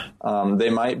criticism. They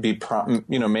might be,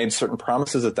 made certain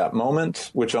promises at that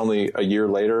moment, which only a year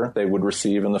later they would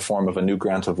receive in the form of a new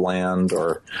grant of land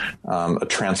or a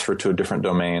transfer to a different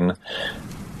domain.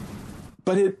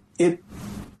 But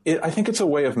I think it's a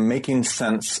way of making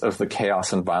sense of the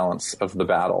chaos and violence of the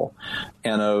battle,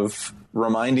 and of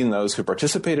reminding those who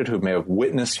participated, who may have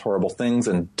witnessed horrible things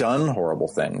and done horrible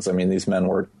things. I mean, these men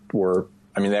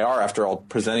they are, after all,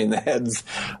 presenting the heads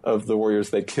of the warriors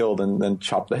they killed and then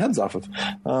chopped the heads off of.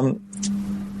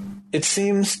 It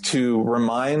seems to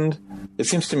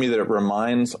me that it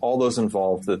reminds all those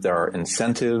involved that there are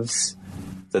incentives,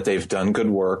 that they've done good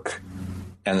work,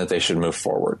 and that they should move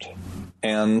forward.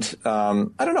 And I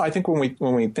don't know. I think when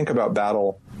we think about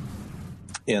battle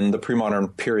in the pre-modern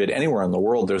period anywhere in the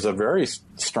world, there's a very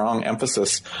strong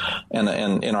emphasis in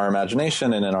our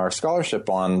imagination and in our scholarship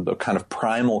on the kind of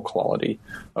primal quality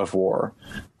of war.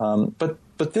 But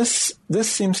this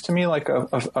seems to me like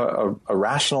a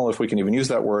rational, if we can even use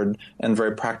that word, and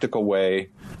very practical way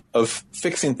of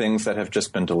fixing things that have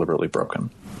just been deliberately broken.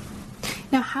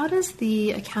 Now, how does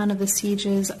the account of the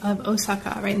sieges of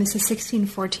Osaka, right, and this is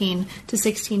 1614 to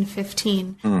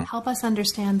 1615, help us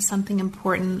understand something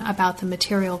important about the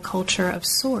material culture of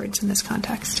swords in this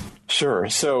context? Sure.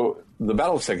 So the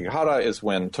Battle of Sekigahara is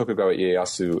when Tokugawa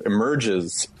Ieyasu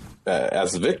emerges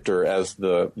as the victor, as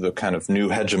the kind of new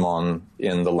hegemon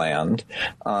in the land.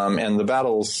 And the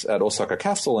battles at Osaka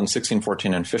Castle in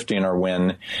 1614 and 15 are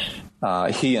when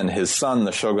he and his son,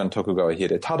 the shogun Tokugawa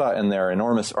Hidetada, and their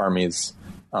enormous armies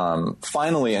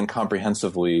finally and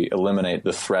comprehensively eliminate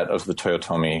the threat of the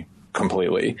Toyotomi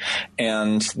completely.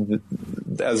 And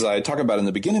as I talk about in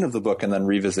the beginning of the book and then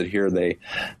revisit here, they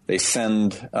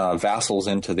send vassals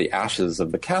into the ashes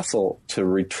of the castle to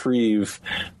retrieve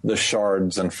the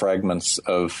shards and fragments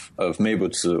of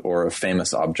meibutsu, or of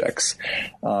famous objects.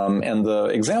 And the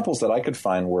examples that I could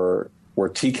find were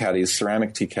tea caddies,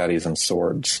 ceramic tea caddies, and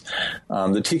swords.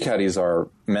 The tea caddies are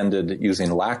mended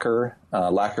using lacquer.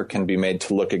 Lacquer can be made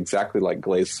to look exactly like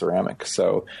glazed ceramic.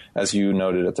 So, as you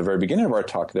noted at the very beginning of our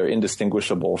talk, they're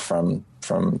indistinguishable from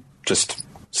just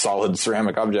solid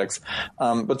ceramic objects.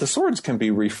 But the swords can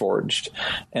be reforged.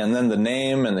 And then the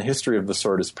name and the history of the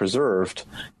sword is preserved,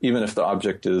 even if the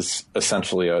object is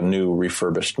essentially a new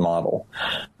refurbished model.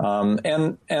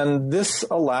 And this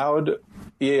allowed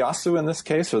Ieyasu in this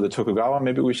case, or the Tokugawa,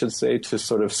 maybe we should say, to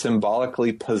sort of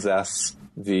symbolically possess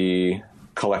the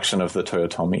collection of the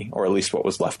Toyotomi, or at least what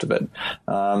was left of it.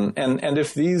 And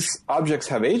if these objects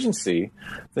have agency,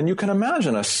 then you can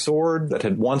imagine a sword that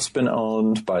had once been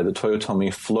owned by the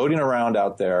Toyotomi floating around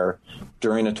out there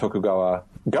during a Tokugawa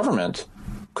government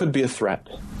could be a threat.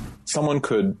 Someone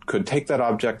could take that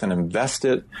object and invest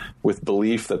it with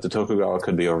belief that the Tokugawa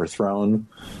could be overthrown.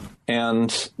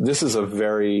 And this is a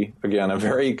very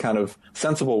kind of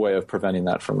sensible way of preventing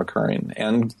that from occurring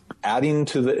and adding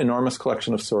to the enormous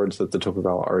collection of swords that the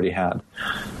Tokugawa already had.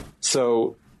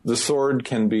 So the sword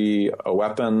can be a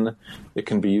weapon. It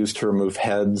can be used to remove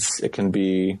heads. It can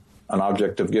be an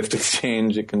object of gift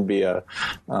exchange. It can be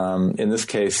in this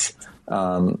case,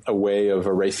 a way of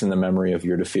erasing the memory of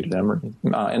your defeated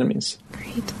enemies.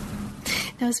 Great.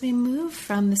 Now, as we move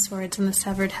from the swords and the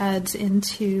severed heads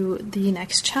into the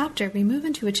next chapter, we move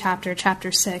into a chapter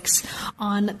 6,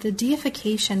 on the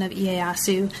deification of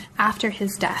Ieyasu after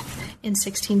his death in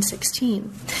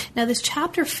 1616. Now, this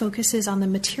chapter focuses on the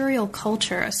material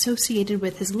culture associated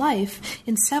with his life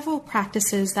in several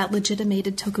practices that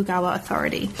legitimated Tokugawa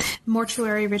authority: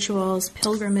 mortuary rituals,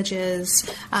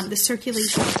 pilgrimages, the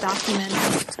circulation of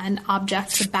documents and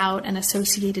objects about and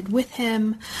associated with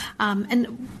him.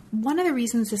 And one of the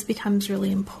reasons this becomes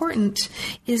really important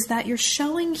is that you're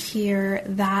showing here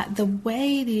that the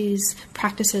way these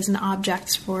practices and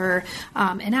objects were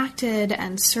enacted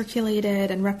and circulated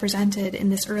and represented in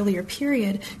this earlier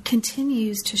period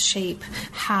continues to shape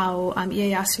how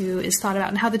Ieyasu is thought about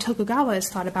and how the Tokugawa is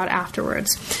thought about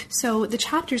afterwards. So the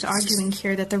chapter's arguing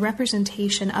here that the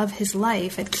representation of his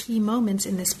life at key moments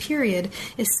in this period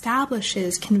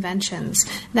establishes conventions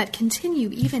that continue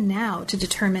even now to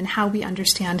determine how we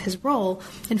understand his role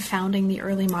in founding the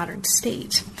early modern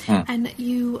state. And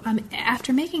you,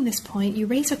 after making this point, you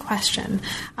raise a question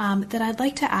that I'd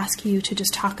like to ask you to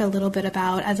just talk a little bit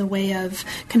about as a way of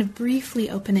kind of briefly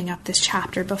opening up this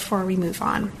chapter before we move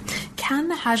on. Can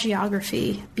the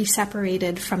hagiography be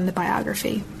separated from the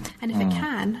biography? And if it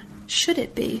can, should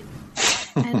it be?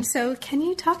 And so can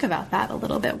you talk about that a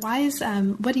little bit?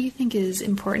 What do you think is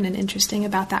important and interesting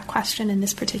about that question in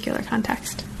this particular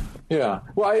context? Yeah.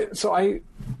 Well,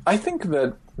 I think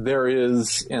that there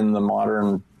is in the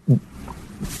modern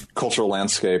cultural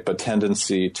landscape a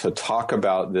tendency to talk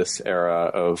about this era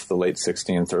of the late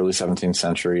 16th, early 17th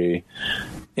century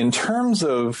in terms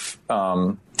of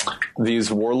these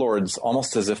warlords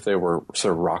almost as if they were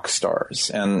sort of rock stars.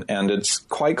 And it's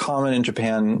quite common in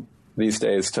Japan these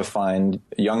days to find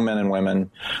young men and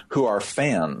women who are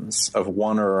fans of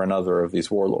one or another of these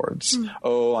warlords.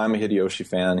 Oh, I'm a Hideyoshi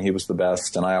fan. He was the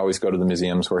best. And I always go to the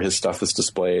museums where his stuff is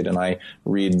displayed. And I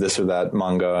read this or that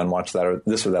manga and watch that or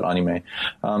this or that anime.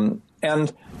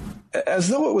 And as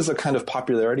though it was a kind of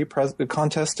popularity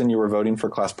contest and you were voting for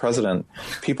class president,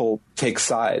 people take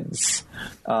sides.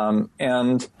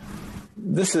 And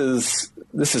this is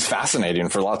fascinating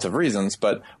for lots of reasons,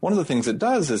 but one of the things it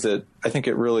does is I think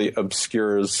it really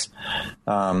obscures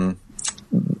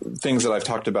things that I've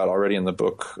talked about already in the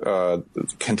book,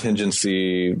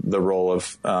 contingency, the role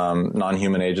of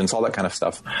non-human agents, all that kind of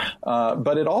stuff.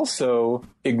 But it also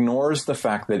ignores the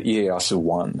fact that Ieyasu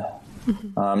won.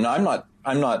 Now,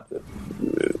 I'm not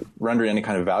rendering any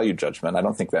kind of value judgment. I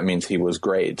don't think that means he was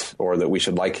great or that we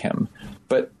should like him.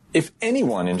 But if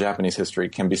anyone in Japanese history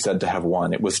can be said to have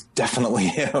won, it was definitely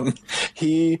him.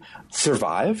 He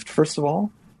survived, first of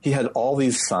all. He had all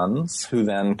these sons who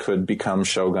then could become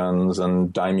shoguns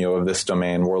and daimyo of this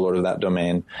domain, warlord of that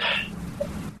domain.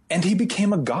 And he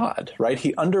became a god, right?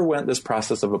 He underwent this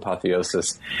process of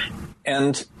apotheosis.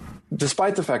 And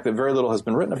despite the fact that very little has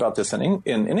been written about this in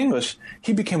English,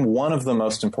 he became one of the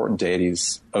most important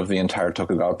deities of the entire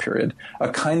Tokugawa period, a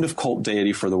kind of cult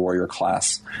deity for the warrior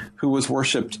class, who was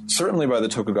worshipped certainly by the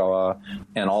Tokugawa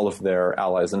and all of their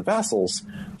allies and vassals,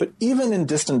 but even in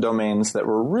distant domains that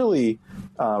were really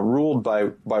ruled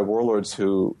by warlords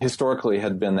who historically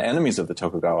had been the enemies of the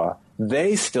Tokugawa,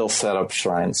 they still set up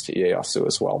shrines to Ieyasu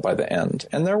as well by the end.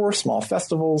 And there were small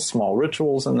festivals, small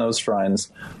rituals in those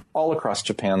shrines all across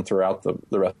Japan throughout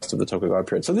the rest of the Tokugawa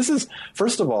period. So this is,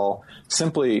 first of all,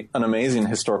 simply an amazing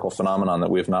historical phenomenon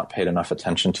that we have not paid enough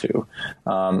attention to.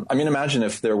 I mean, imagine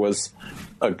if there was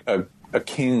a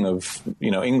king of,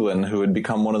 England who had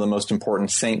become one of the most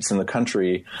important saints in the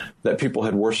country that people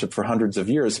had worshipped for hundreds of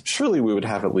years. Surely we would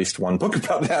have at least one book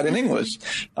about that in English.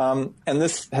 And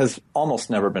this has almost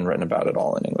never been written about at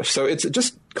all in English. So it's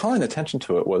just calling attention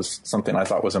to it was something I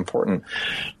thought was important.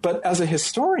 But as a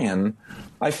historian,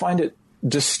 I find it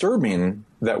disturbing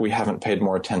that we haven't paid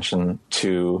more attention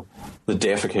to the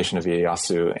deification of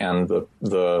Ieyasu and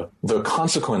the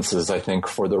consequences, I think,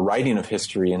 for the writing of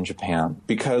history in Japan.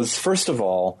 Because, first of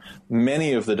all,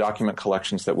 many of the document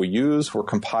collections that we use were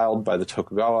compiled by the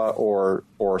Tokugawa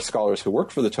or scholars who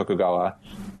worked for the Tokugawa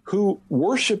who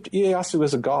worshipped Ieyasu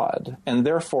as a god, and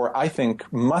therefore, I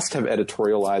think, must have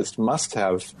editorialized, must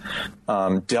have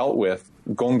dealt with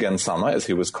Gongen-sama, as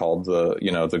he was called,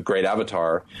 the great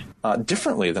avatar,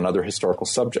 differently than other historical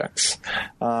subjects.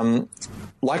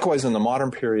 Likewise, in the modern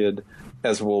period,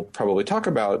 as we'll probably talk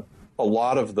about, a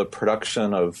lot of the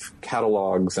production of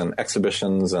catalogs and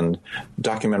exhibitions and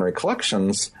documentary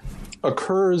collections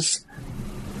occurs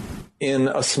in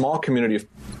a small community of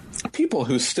people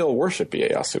who still worship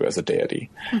Ieyasu as a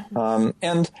deity.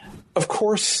 And, of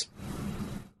course,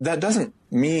 that doesn't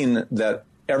mean that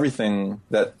everything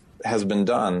that has been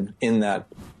done in that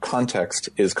context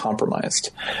is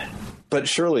compromised. But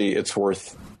surely it's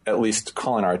worth at least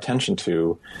calling our attention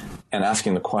to and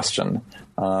asking the question,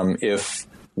 if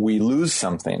we lose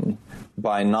something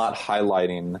by not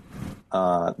highlighting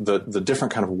the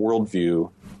different kind of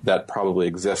worldview that probably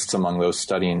exists among those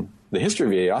studying the history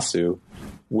of Ieyasu,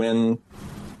 when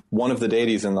one of the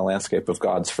deities in the landscape of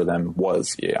gods for them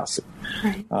was Ieyasu.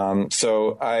 Right.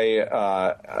 So I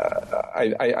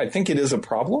think it is a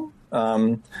problem.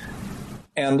 And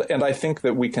I think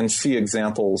that we can see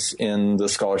examples in the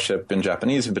scholarship in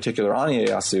Japanese, in particular on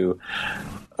Ieyasu,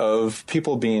 of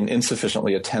people being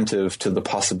insufficiently attentive to the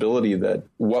possibility that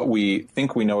what we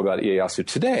think we know about Ieyasu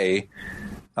today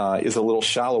is a little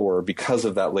shallower because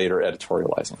of that later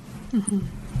editorializing. Mm-hmm.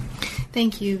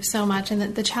 Thank you so much.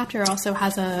 And the chapter also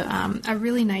has a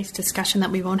really nice discussion that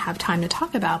we won't have time to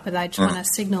talk about, but I just want to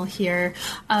signal here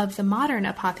of the modern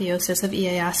apotheosis of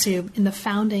Ieyasu in the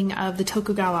founding of the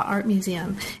Tokugawa Art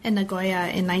Museum in Nagoya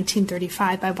in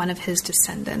 1935 by one of his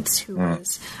descendants, who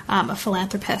was a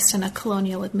philanthropist and a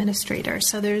colonial administrator.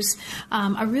 So there's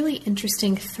a really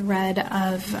interesting thread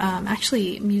of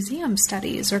actually museum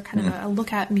studies, or kind of a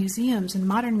look at museums and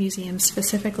modern museums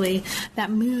specifically, that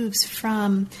moves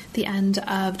from the end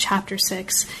of chapter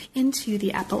 6 into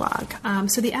the epilogue.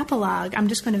 So the epilogue, I'm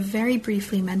just going to very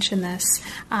briefly mention this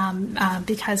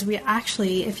because we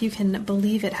actually, if you can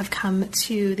believe it, have come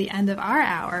to the end of our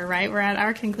hour, right? We're at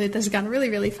our conclude. This has gone really,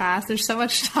 really fast. There's so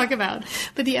much to talk about.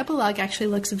 But the epilogue actually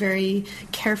looks very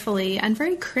carefully and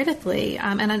very critically,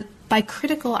 and by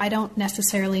critical, I don't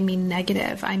necessarily mean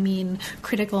negative. I mean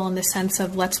critical in the sense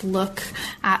of let's look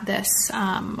at this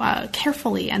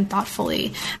carefully and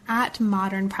thoughtfully at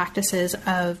modern practices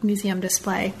of museum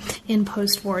display in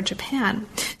post-war Japan.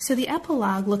 So the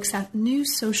epilogue looks at new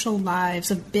social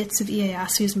lives of bits of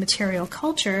Ieyasu's material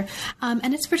culture,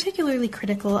 and it's particularly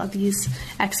critical of these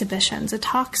exhibitions. It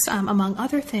talks, among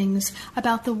other things,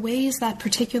 about the ways that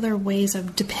particular ways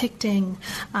of depicting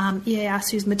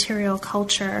Ieyasu's material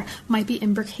culture might be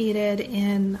imbricated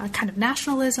in a kind of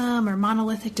nationalism or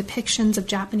monolithic depictions of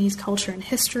Japanese culture and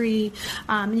history.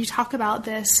 And you talk about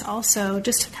this also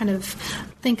just to kind of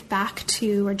think back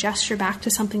to or gesture back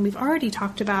to something we've already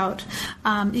talked about.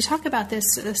 You talk about this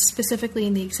specifically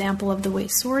in the example of the way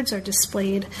swords are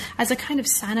displayed as a kind of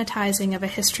sanitizing of a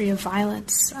history of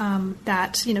violence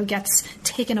that, gets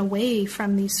taken away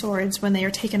from these swords when they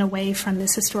are taken away from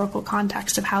this historical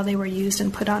context of how they were used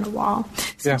and put on a wall.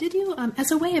 So did you,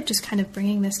 as a way of just kind of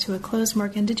bringing this to a close,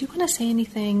 Morgan, did you want to say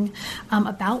anything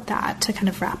about that to kind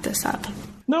of wrap this up?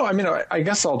 No, I mean, I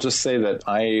guess I'll just say that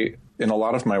in a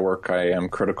lot of my work, I am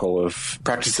critical of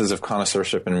practices of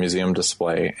connoisseurship in museum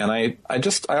display. And I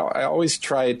always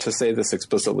try to say this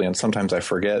explicitly, and sometimes I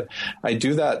forget. I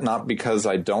do that not because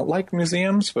I don't like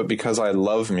museums, but because I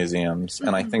love museums. Mm-hmm.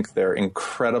 And I think they're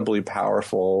incredibly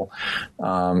powerful,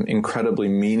 incredibly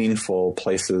meaningful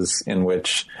places in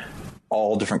which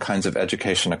all different kinds of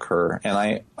education occur.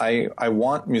 And I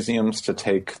want museums to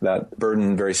take that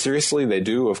burden very seriously. They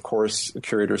do. Of course,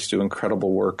 curators do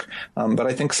incredible work. But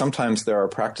I think sometimes there are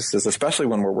practices, especially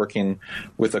when we're working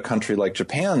with a country like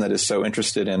Japan that is so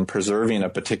interested in preserving a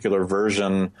particular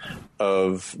version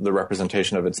of the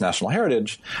representation of its national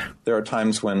heritage. There are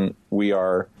times when we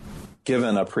are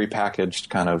given a prepackaged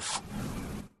kind of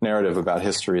narrative about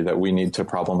history that we need to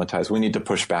problematize, we need to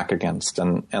push back against.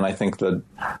 And I think the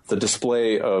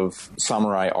display of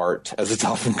samurai art, as it's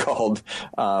often called,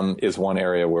 is one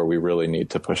area where we really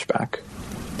need to push back.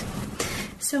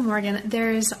 So, Morgan,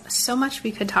 there's so much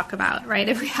we could talk about, right,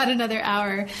 if we had another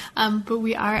hour, but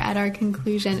we are at our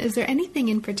conclusion. Is there anything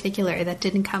in particular that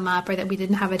didn't come up or that we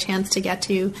didn't have a chance to get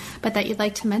to, but that you'd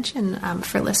like to mention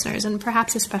for listeners, and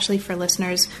perhaps especially for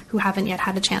listeners who haven't yet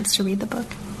had a chance to read the book?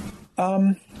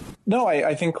 No,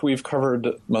 I think we've covered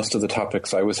most of the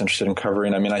topics I was interested in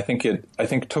covering. I mean, I think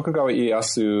Tokugawa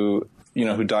Ieyasu,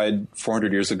 who died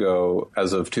 400 years ago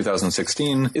as of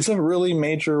 2016, is a really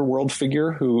major world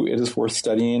figure who it is worth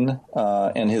studying.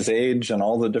 And his age and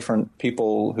all the different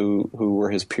people who were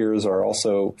his peers are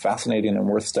also fascinating and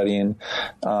worth studying.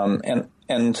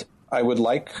 And I would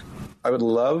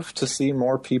love to see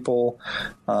more people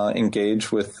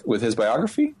engage with his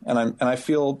biography, and I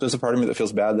feel there's a part of me that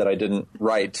feels bad that I didn't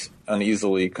write an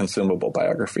easily consumable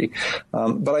biography.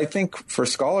 But I think for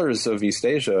scholars of East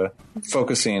Asia,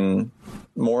 focusing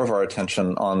more of our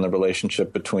attention on the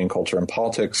relationship between culture and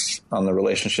politics, on the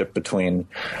relationship between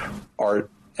art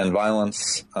and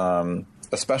violence,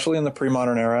 especially in the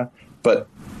pre-modern era, but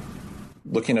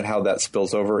looking at how that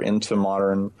spills over into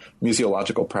modern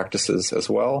museological practices as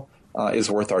well,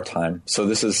 is worth our time. So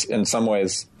this is in some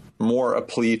ways more a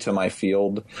plea to my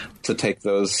field to take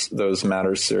those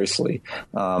matters seriously.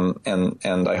 And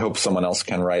I hope someone else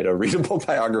can write a readable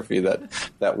biography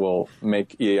that will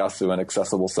make Ieyasu an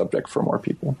accessible subject for more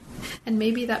people. And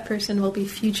maybe that person will be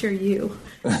future you.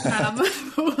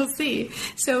 We'll see.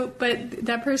 So, but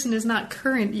that person is not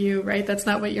current you, right? That's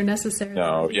not what you're necessarily.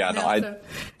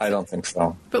 I don't think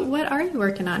so. But what are you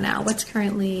working on now? What's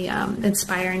currently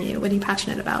inspiring you? What are you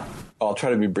passionate about? I'll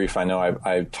try to be brief. I know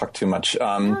I talked too much.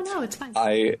 No, it's fine.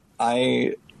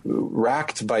 I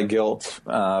racked by guilt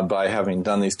by having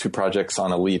done these two projects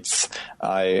on elites.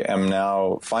 I am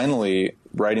now finally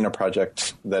writing a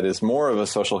project that is more of a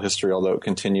social history, although it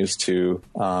continues to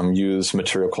use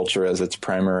material culture as its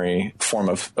primary form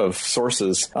of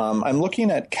sources. I'm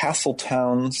looking at castle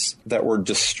towns that were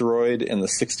destroyed in the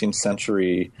 16th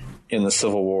century in the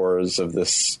civil wars of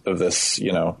this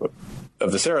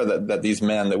era that these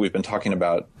men that we've been talking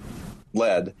about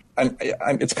led.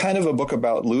 It's kind of a book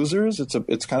about losers.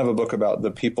 It's kind of a book about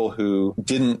the people who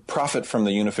didn't profit from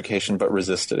the unification but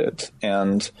resisted it.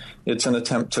 And it's an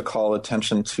attempt to call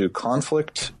attention to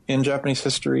conflict in Japanese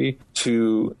history,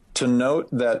 to note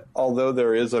that although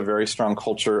there is a very strong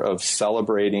culture of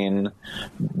celebrating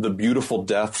the beautiful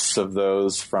deaths of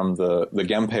those from the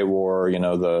Genpei War,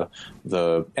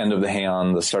 the end of the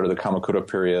Heian, the start of the Kamakura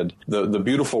period, the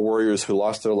beautiful warriors who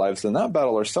lost their lives in that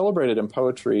battle are celebrated in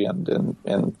poetry and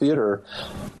in theater.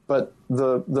 But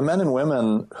the men and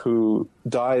women who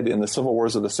died in the civil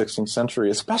wars of the 16th century,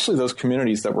 especially those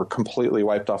communities that were completely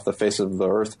wiped off the face of the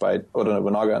earth by Oda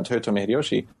Nobunaga and Toyotomi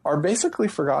Hideyoshi, are basically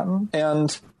forgotten.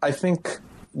 And I think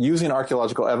using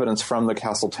archaeological evidence from the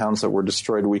castle towns that were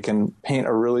destroyed, we can paint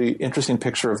a really interesting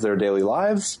picture of their daily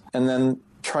lives and then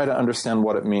try to understand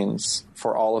what it means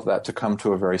for all of that to come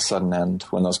to a very sudden end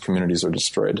when those communities are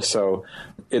destroyed. So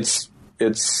it's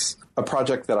a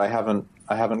project that I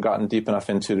haven't gotten deep enough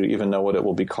into to even know what it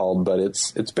will be called, but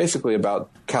it's basically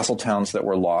about castle towns that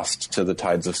were lost to the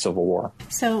tides of civil war.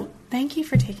 So thank you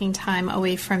for taking time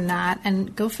away from that,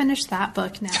 and go finish that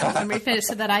book now and refinish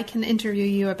so that I can interview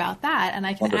you about that, and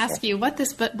I can ask you what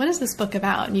is this book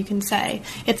about, and you can say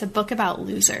it's a book about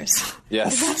losers.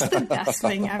 Yes. That's the best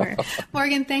thing ever.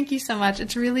 Morgan, thank you so much.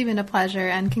 It's really been a pleasure,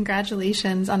 and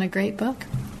congratulations on a great book.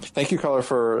 Thank you, Carla,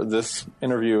 for this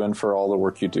interview and for all the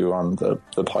work you do on the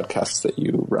podcasts that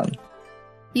you run.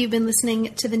 You've been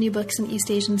listening to the New Books in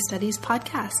East Asian Studies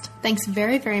podcast. Thanks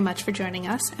very, very much for joining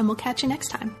us, and we'll catch you next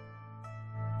time.